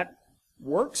that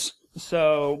works.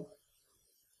 So,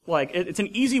 like, it's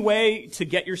an easy way to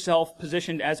get yourself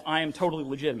positioned as I am totally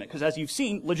legitimate. Because as you've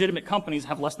seen, legitimate companies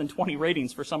have less than 20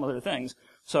 ratings for some of their things.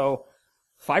 So,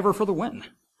 Fiverr for the win.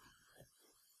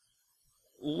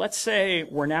 Let's say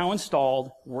we're now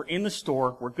installed, we're in the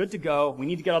store, we're good to go, we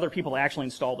need to get other people to actually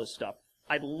install this stuff.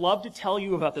 I'd love to tell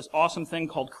you about this awesome thing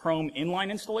called Chrome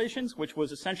inline installations, which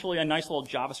was essentially a nice little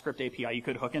JavaScript API you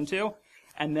could hook into.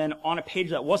 And then on a page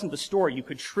that wasn't the store, you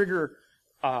could trigger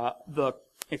the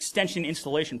extension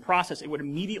installation process. It would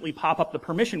immediately pop up the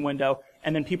permission window,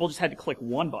 and then people just had to click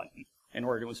one button in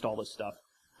order to install this stuff.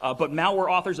 But malware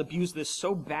authors abused this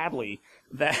so badly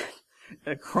that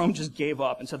Chrome just gave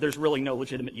up and said there's really no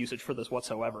legitimate usage for this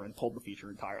whatsoever and pulled the feature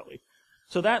entirely.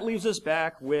 So that leaves us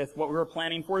back with what we were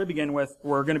planning for to begin with.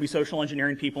 We're going to be social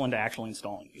engineering people into actually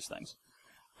installing these things.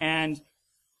 And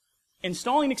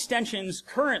installing extensions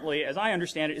currently, as I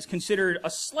understand it, is considered a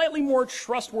slightly more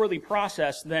trustworthy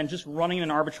process than just running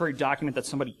an arbitrary document that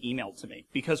somebody emailed to me.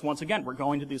 Because once again, we're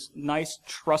going to this nice,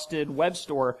 trusted web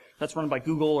store that's run by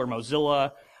Google or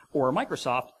Mozilla or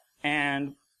Microsoft,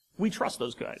 and we trust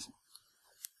those guys.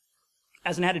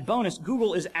 As an added bonus,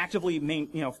 Google is actively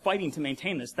fighting to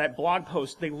maintain this. That blog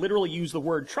post, they literally use the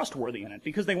word trustworthy in it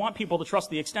because they want people to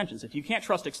trust the extensions. If you can't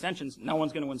trust extensions, no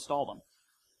one's going to install them.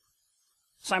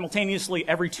 Simultaneously,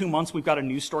 every 2 months, we've got a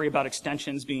news story about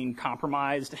extensions being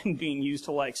compromised and being used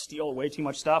to, like, steal way too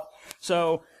much stuff.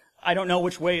 So I don't know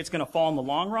which way it's going to fall in the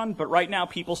long run, but right now,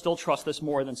 people still trust this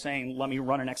more than saying, let me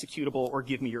run an executable or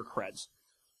give me your creds.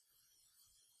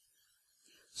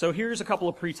 So here's a couple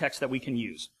of pretexts that we can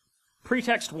use.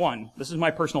 Pretext 1, this is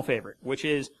my personal favorite, which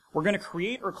is we're going to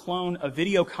create or clone a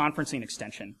video conferencing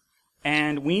extension.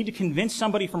 And we need to convince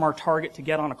somebody from our target to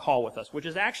get on a call with us, which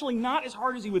is actually not as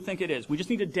hard as you would think it is. We just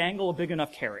need to dangle a big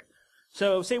enough carrot.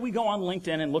 So say we go on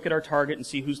LinkedIn and look at our target and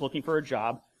see who's looking for a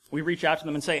job. We reach out to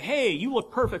them and say, hey, you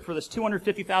look perfect for this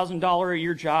 $250,000 a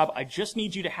year job. I just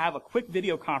need you to have a quick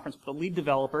video conference with the lead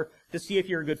developer to see if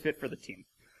you're a good fit for the team.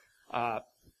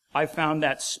 I've found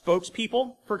that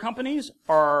spokespeople for companies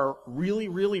are really,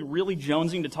 really, really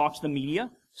jonesing to talk to the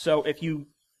media. So if you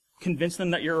convince them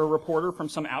that you're a reporter from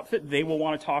some outfit, they will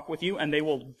want to talk with you, and they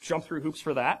will jump through hoops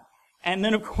for that. And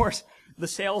then, of course, the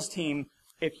sales team,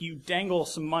 if you dangle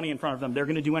some money in front of them, they're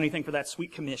going to do anything for that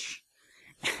sweet commish.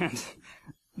 And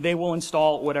they will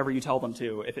install whatever you tell them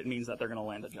to if it means that they're going to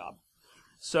land a job.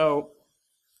 So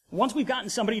once we've gotten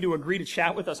somebody to agree to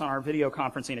chat with us on our video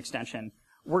conferencing extension,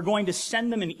 we're going to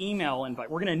send them an email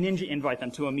invite. We're going to ninja invite them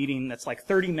to a meeting that's like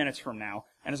 30 minutes from now.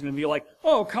 And it's going to be like,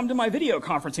 oh, come to my video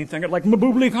conferencing thing at like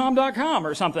mabooblycom.com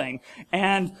or something.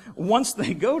 And once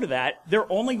they go to that,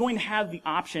 they're only going to have the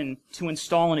option to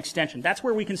install an extension. That's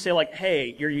where we can say like,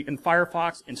 hey, you're in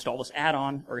Firefox, install this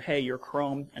add-on, or hey, you're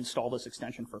Chrome, install this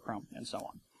extension for Chrome, and so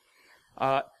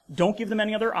on. Don't give them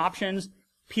any other options.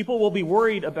 People will be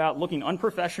worried about looking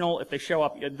unprofessional if they show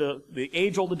up. The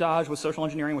age-old adage with social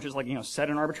engineering, which is like, set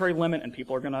an arbitrary limit and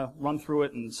people are going to run through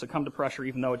it and succumb to pressure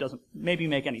even though it doesn't maybe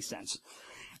make any sense.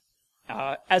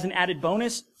 As an added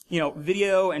bonus,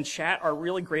 video and chat are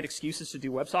really great excuses to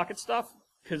do WebSocket stuff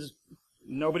because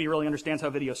nobody really understands how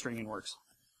video streaming works.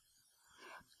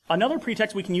 Another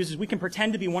pretext we can use is we can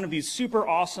pretend to be one of these super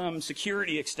awesome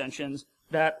security extensions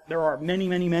that there are many,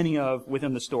 many, many of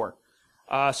within the store.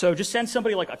 So just send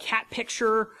somebody like a cat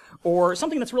picture or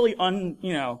something that's really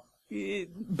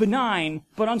benign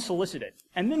but unsolicited.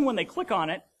 And then when they click on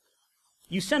it,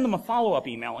 you send them a follow-up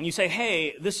email and you say,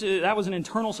 hey, that was an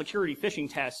internal security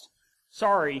phishing test.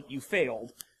 Sorry, you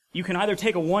failed. You can either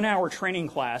take a 1-hour training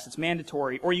class, it's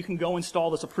mandatory, or you can go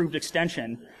install this approved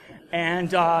extension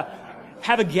and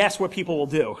have a guess what people will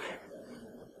do.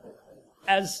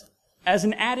 As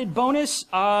an added bonus,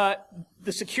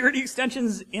 the security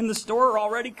extensions in the store are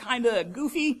already kind of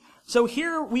goofy. So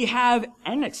here we have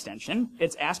an extension.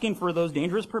 It's asking for those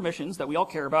dangerous permissions that we all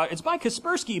care about. It's by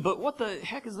Kaspersky, but what the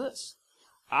heck is this?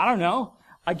 I don't know.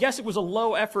 I guess it was a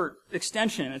low-effort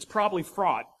extension. It's probably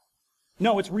fraud.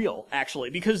 No, it's real, actually,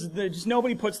 because just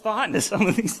nobody puts thought into some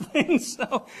of these things.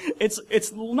 So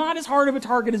it's not as hard of a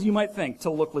target as you might think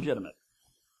to look legitimate.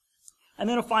 And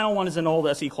then a final one is an old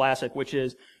SE classic, which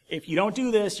is, if you don't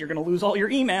do this, you're going to lose all your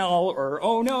email, or,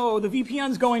 oh no, the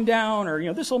VPN's going down,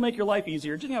 or, this will make your life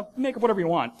easier. Just, make up whatever you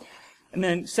want. And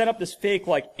then set up this fake,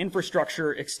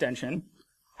 infrastructure extension,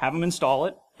 have them install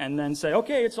it, and then say,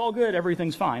 okay, it's all good,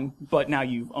 everything's fine, but now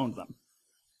you've owned them.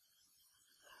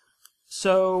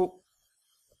 So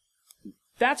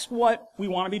that's what we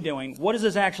want to be doing. What does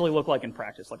this actually look like in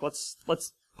practice?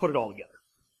 Let's put it all together.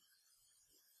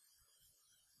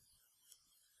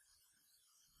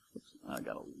 I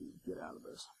gotta get out of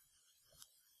this.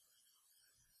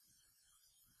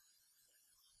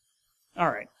 All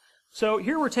right. So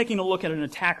here we're taking a look at an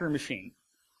attacker machine.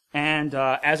 And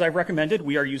as I've recommended,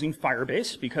 we are using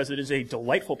Firebase because it is a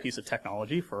delightful piece of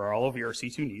technology for all of your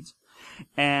C2 needs.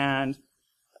 And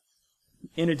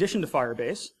in addition to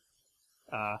Firebase,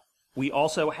 we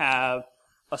also have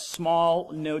a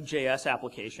small Node.js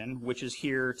application, which is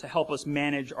here to help us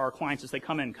manage our clients as they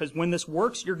come in. Because when this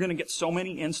works, you're going to get so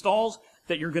many installs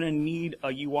that you're going to need a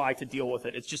UI to deal with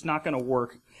it. It's just not going to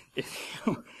work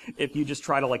if you just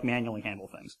try to manually handle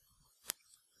things.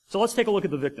 So let's take a look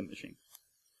at the victim machine.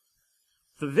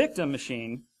 The victim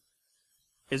machine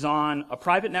is on a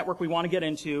private network we want to get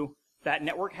into. That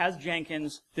network has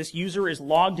Jenkins. This user is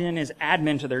logged in as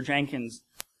admin to their Jenkins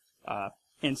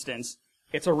instance.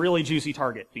 It's a really juicy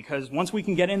target because once we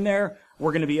can get in there,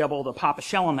 we're going to be able to pop a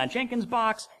shell on that Jenkins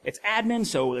box. It's admin,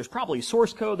 so there's probably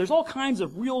source code. There's all kinds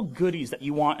of real goodies that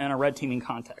you want in a red teaming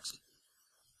context.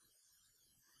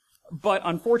 But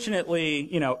unfortunately,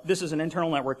 this is an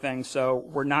internal network thing, so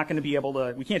we're not going to be able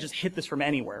to, we can't just hit this from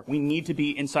anywhere. We need to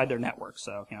be inside their network.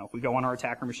 So, if we go on our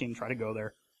attacker machine and try to go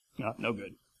there, no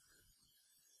good.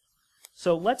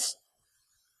 So let's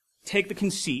take the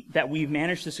conceit that we've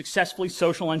managed to successfully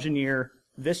social engineer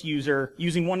this user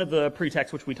using one of the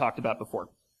pretexts which we talked about before.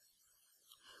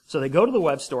 So they go to the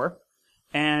web store,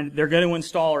 and they're going to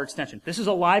install our extension. This is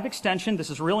a live extension. This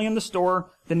is really in the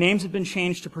store. The names have been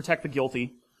changed to protect the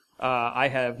guilty. I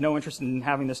have no interest in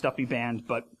having this stuff be banned,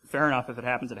 but fair enough. If it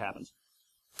happens, it happens.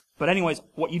 But anyways,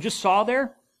 what you just saw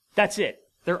there, that's it.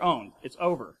 They're owned. It's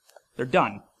over. They're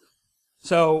done.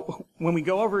 So when we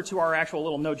go over to our actual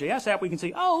little Node.js app, we can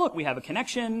see, oh, look, we have a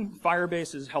connection.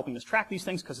 Firebase is helping us track these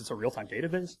things because it's a real-time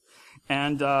database.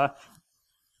 And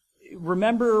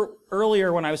remember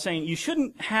earlier when I was saying you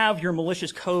shouldn't have your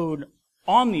malicious code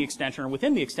on the extension or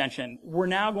within the extension. We're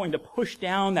now going to push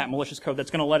down that malicious code that's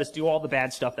going to let us do all the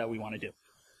bad stuff that we want to do.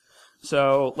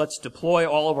 So let's deploy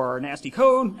all of our nasty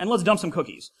code, and let's dump some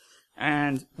cookies.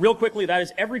 And real quickly, that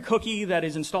is every cookie that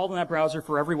is installed in that browser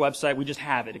for every website. We just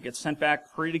have it. It gets sent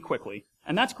back pretty quickly.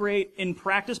 And that's great. In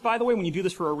practice, by the way, when you do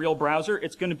this for a real browser,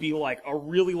 it's going to be like a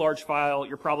really large file.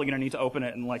 You're probably going to need to open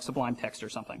it in like Sublime Text or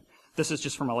something. This is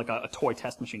just from a toy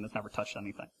test machine that's never touched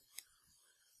anything.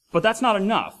 But that's not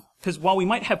enough, because while we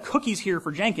might have cookies here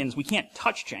for Jenkins, we can't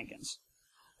touch Jenkins,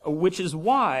 which is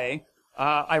why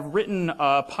I've written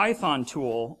a Python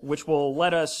tool which will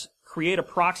let us create a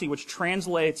proxy which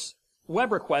translates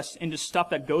web requests into stuff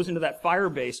that goes into that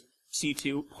Firebase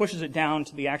C2, pushes it down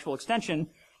to the actual extension,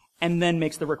 and then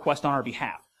makes the request on our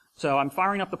behalf. So I'm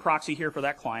firing up the proxy here for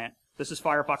that client. This is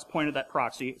Firefox pointed at that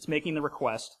proxy. It's making the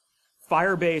request.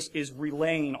 Firebase is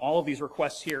relaying all of these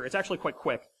requests here. It's actually quite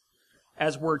quick,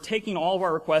 as we're taking all of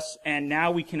our requests, and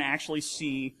now we can actually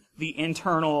see the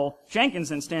internal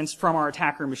Jenkins instance from our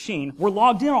attacker machine. We're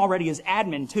logged in already as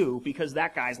admin, too, because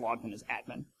that guy's logged in as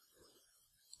admin.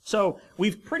 So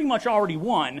we've pretty much already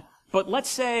won, but let's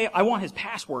say I want his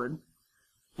password.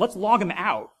 Let's log him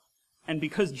out. And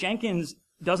because Jenkins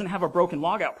doesn't have a broken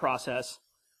logout process,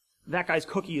 that guy's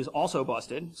cookie is also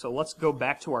busted. So let's go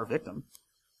back to our victim.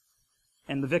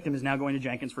 And the victim is now going to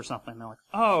Jenkins for something. They're like,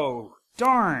 oh,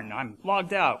 darn, I'm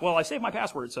logged out. Well, I saved my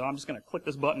password, so I'm just going to click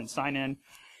this button and sign in.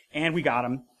 And we got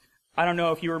him. I don't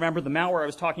know if you remember the malware I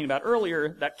was talking about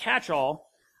earlier, that catch-all,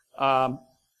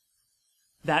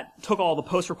 that took all the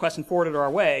post requests and forwarded it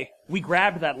our way. We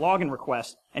grabbed that login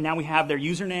request, and now we have their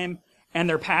username and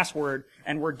their password,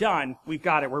 and we're done. We've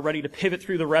got it. We're ready to pivot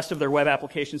through the rest of their web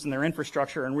applications and their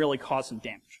infrastructure and really cause some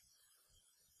damage.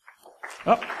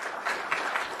 Oh.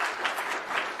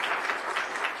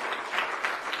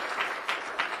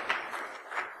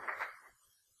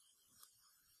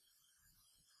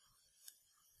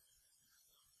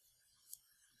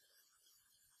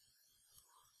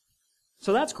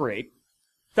 So that's great.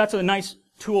 That's a nice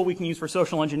tool we can use for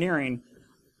social engineering.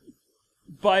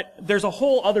 But there's a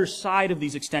whole other side of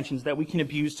these extensions that we can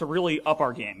abuse to really up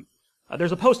our game.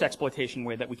 There's a post-exploitation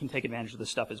way that we can take advantage of this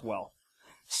stuff as well.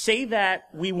 Say that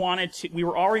we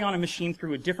were already on a machine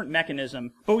through a different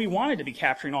mechanism, but we wanted to be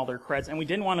capturing all their creds, and we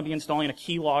didn't want to be installing a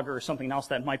keylogger or something else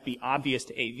that might be obvious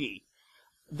to AV.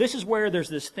 This is where there's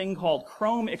this thing called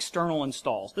Chrome external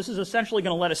installs. This is essentially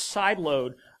going to let us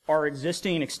sideload our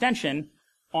existing extension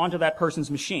onto that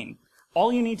person's machine.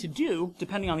 All you need to do,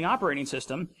 depending on the operating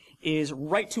system, is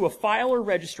write to a file or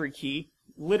registry key,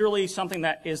 literally something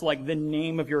that is like the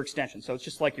name of your extension. So it's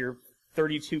just like your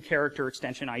 32-character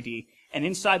extension ID. And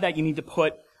inside that, you need to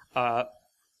put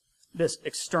this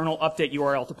external update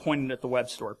URL to point it at the web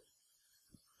store.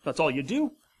 That's all you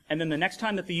do. And then the next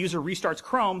time that the user restarts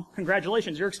Chrome,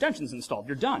 congratulations, your extension's installed.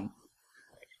 You're done.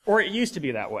 Or it used to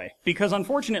be that way, because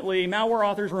unfortunately, malware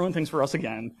authors ruin things for us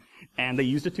again, and they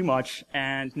used it too much,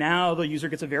 and now the user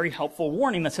gets a very helpful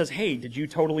warning that says, hey, did you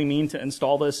totally mean to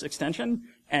install this extension?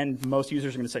 And most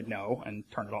users are going to say no and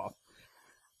turn it off.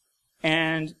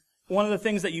 And one of the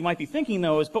things that you might be thinking,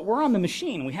 though, is, but we're on the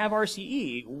machine. We have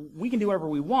RCE. We can do whatever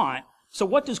we want. So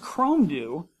what does Chrome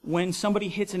do when somebody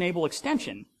hits enable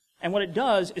extension? And what it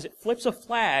does is it flips a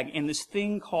flag in this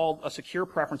thing called a secure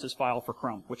preferences file for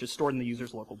Chrome, which is stored in the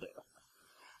user's local data.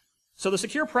 So the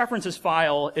secure preferences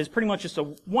file is pretty much just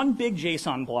one big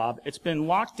JSON blob. It's been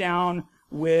locked down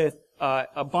with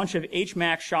a bunch of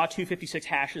HMAC SHA-256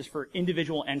 hashes for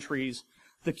individual entries.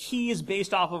 The key is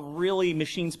based off of really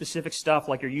machine-specific stuff,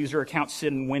 like your user account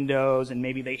sit in Windows, and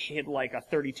maybe they hid like a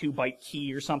 32-byte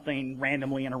key or something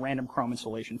randomly in a random Chrome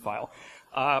installation file.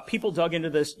 People dug into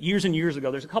this years and years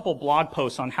ago. There's a couple blog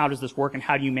posts on how does this work and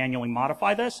how do you manually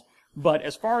modify this. But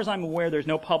as far as I'm aware, there's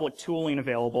no public tooling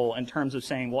available in terms of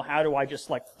saying, well, how do I just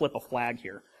like flip a flag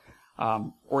here?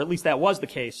 Or at least that was the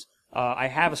case. I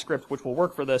have a script which will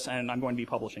work for this, and I'm going to be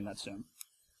publishing that soon.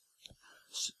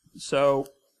 So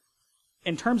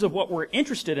in terms of what we're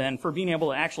interested in for being able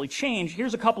to actually change,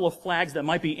 here's a couple of flags that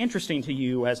might be interesting to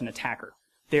you as an attacker.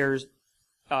 There's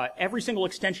every single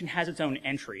extension has its own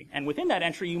entry. And within that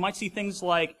entry, you might see things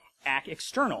like ACK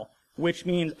external, which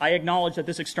means I acknowledge that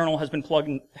this external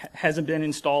hasn't been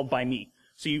installed by me.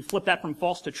 So you flip that from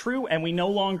false to true, and we no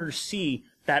longer see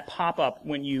that pop up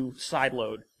when you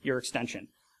sideload your extension.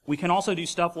 We can also do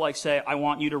stuff like say, I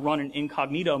want you to run in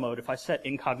incognito mode if I set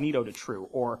incognito to true,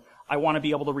 or I want to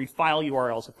be able to read file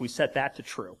URLs if we set that to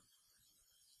true.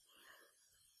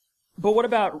 But what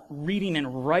about reading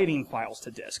and writing files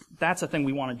to disk? That's a thing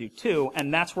we want to do too,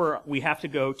 and that's where we have to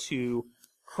go to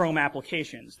Chrome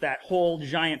applications, that whole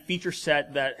giant feature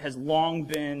set that has long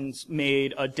been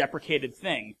made a deprecated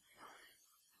thing.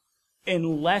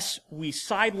 Unless we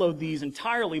sideload these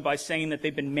entirely by saying that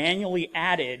they've been manually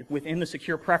added within the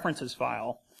secure preferences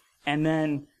file, and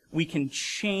then we can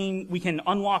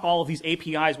unlock all of these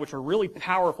APIs, which are really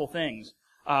powerful things.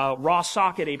 Raw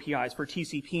socket APIs for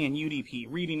TCP and UDP,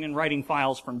 reading and writing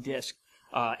files from disk,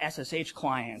 SSH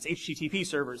clients, HTTP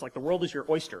servers, like the world is your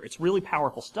oyster. It's really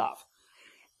powerful stuff.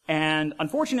 And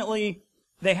unfortunately,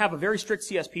 they have a very strict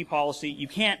CSP policy. You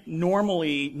can't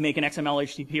normally make an XML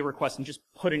HTTP request and just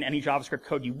put in any JavaScript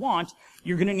code you want.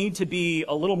 You're going to need to be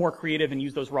a little more creative and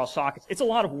use those raw sockets. It's a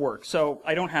lot of work, so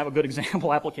I don't have a good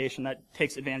example application that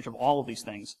takes advantage of all of these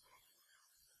things.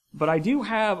 But I do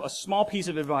have a small piece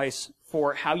of advice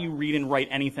for how you read and write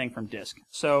anything from disk.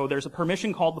 So there's a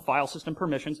permission called the file system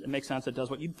permissions. It makes sense. It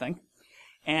does what you'd think.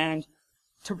 And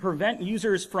to prevent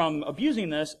users from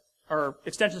abusing this, or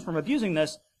extensions from abusing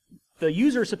this, the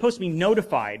user is supposed to be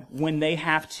notified when they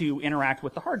have to interact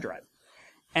with the hard drive.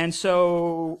 And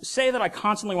so say that I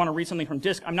constantly want to read something from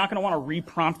disk, I'm not going to want to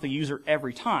re-prompt the user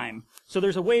every time. So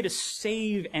there's a way to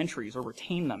save entries or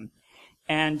retain them.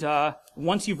 And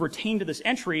once you've retained this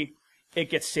entry, it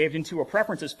gets saved into a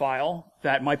preferences file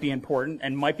that might be important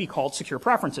and might be called secure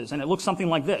preferences. And it looks something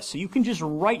like this. So you can just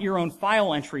write your own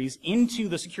file entries into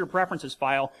the secure preferences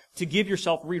file to give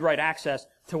yourself read-write access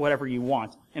to whatever you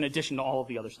want, in addition to all of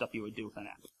the other stuff you would do with an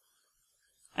app.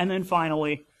 And then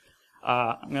finally,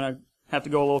 I'm going to have to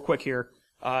go a little quick here.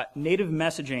 Native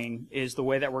messaging is the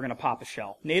way that we're going to pop a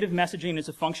shell. Native messaging is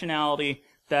a functionality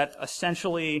that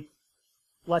essentially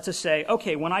lets us say,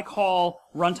 okay, when I call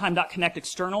runtime.connect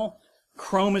external,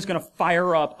 Chrome is going to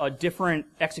fire up a different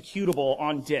executable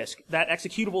on disk. That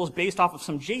executable is based off of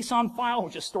some JSON file,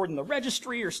 which is stored in the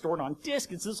registry or stored on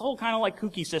disk. It's this whole kind of like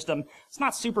cookie system. It's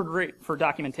not super great for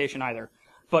documentation either.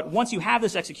 But once you have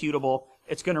this executable,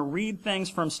 it's going to read things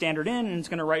from standard in, and it's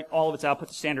going to write all of its output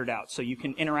to standard out. So you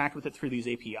can interact with it through these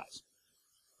APIs.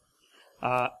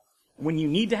 When you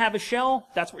need to have a shell,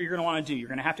 that's what you're going to want to do. You're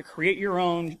going to have to create your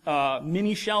own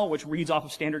mini shell, which reads off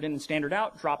of standard in and standard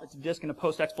out, drop it to disk in a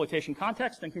post-exploitation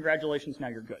context, and congratulations, now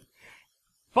you're good.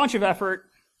 Bunch of effort.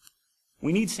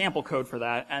 We need sample code for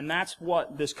that, and that's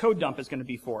what this code dump is going to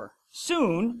be for.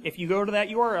 Soon, if you go to that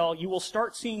URL, you will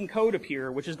start seeing code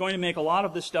appear, which is going to make a lot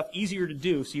of this stuff easier to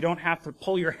do, so you don't have to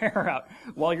pull your hair out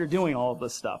while you're doing all of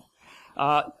this stuff.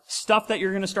 Stuff that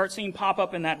you're going to start seeing pop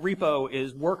up in that repo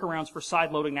is workarounds for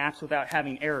side-loading apps without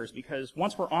having errors, because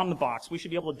once we're on the box, we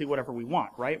should be able to do whatever we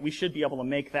want, right? We should be able to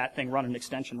make that thing run an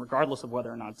extension regardless of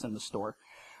whether or not it's in the store.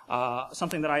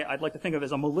 Something that I'd like to think of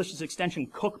as a malicious extension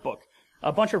cookbook.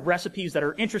 A bunch of recipes that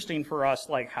are interesting for us,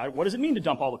 like what does it mean to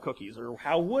dump all the cookies, or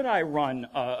how would I run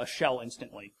a shell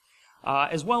instantly?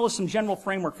 As well as some general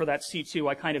framework for that C2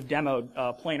 I kind of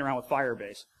demoed playing around with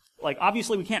Firebase. Like,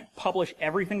 obviously, we can't publish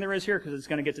everything there is here because it's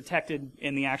going to get detected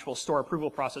in the actual store approval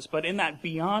process. But in that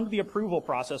beyond the approval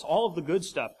process, all of the good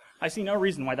stuff, I see no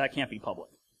reason why that can't be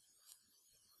public.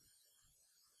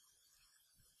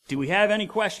 Do we have any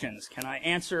questions? Can I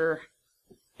answer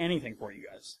anything for you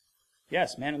guys?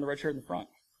 Yes, man in the red shirt in the front.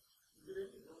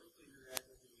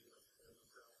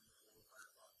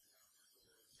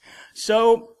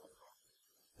 So,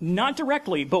 not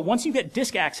directly, but once you get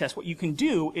disk access, what you can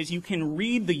do is you can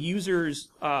read the user's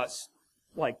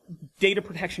data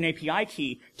protection API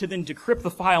key to then decrypt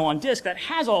the file on disk that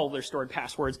has all of their stored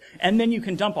passwords, and then you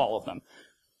can dump all of them.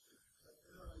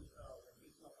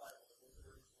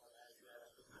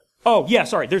 Oh, yeah,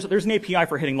 sorry. There's an API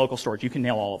for hitting local storage. You can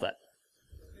nail all of that.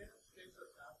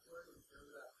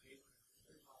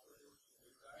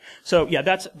 So, yeah,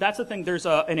 that's the thing. There's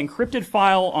an encrypted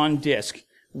file on disk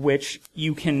which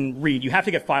you can read. You have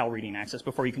to get file reading access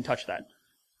before you can touch that.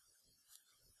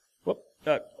 Whoop.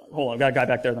 Hold on, I've got a guy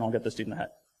back there, then I'll get this dude in the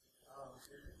hat.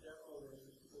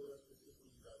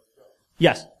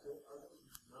 Yes.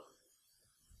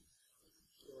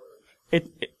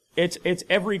 It's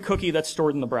every cookie that's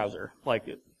stored in the browser.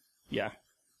 Yeah.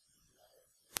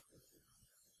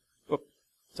 Whoop.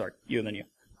 Sorry, you and then you.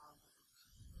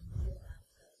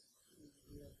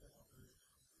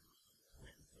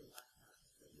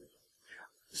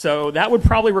 So that would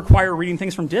probably require reading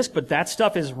things from disk, but that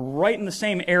stuff is right in the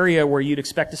same area where you'd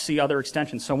expect to see other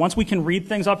extensions. So once we can read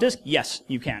things off disk, yes,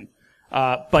 you can.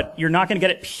 But you're not going to get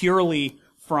it purely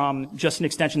from just an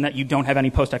extension that you don't have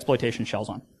any post-exploitation shells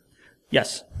on.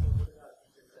 Yes?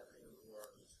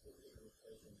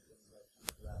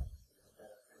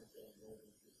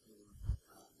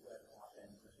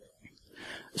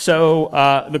 So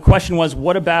the question was,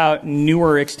 what about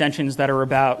newer extensions that are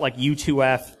about like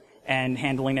U2F and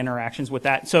handling interactions with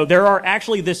that? So there are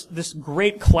actually this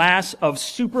great class of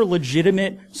super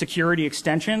legitimate security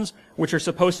extensions which are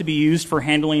supposed to be used for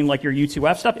handling like your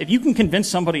U2F stuff. If you can convince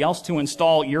somebody else to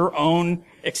install your own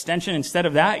extension instead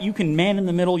of that, you can man in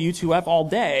the middle U2F all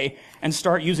day and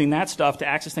start using that stuff to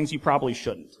access things you probably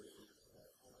shouldn't.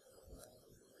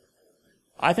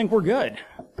 I think we're good.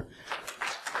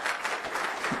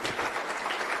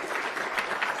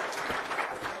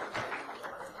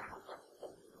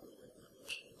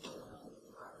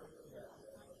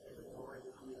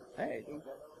 Hey.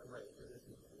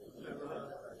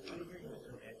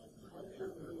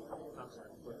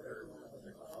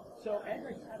 So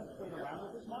Android haven't played around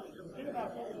with this much. The thing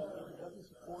about it is it doesn't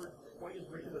support quite as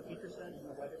rich of a feature set in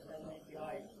the web extension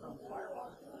API from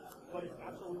Firefox, but it's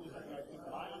absolutely something I keep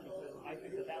an eye on because I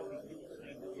think that would be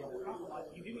interesting to be able to compromise.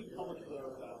 You do need to publish the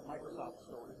Microsoft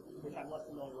story, which I'm less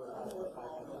familiar with.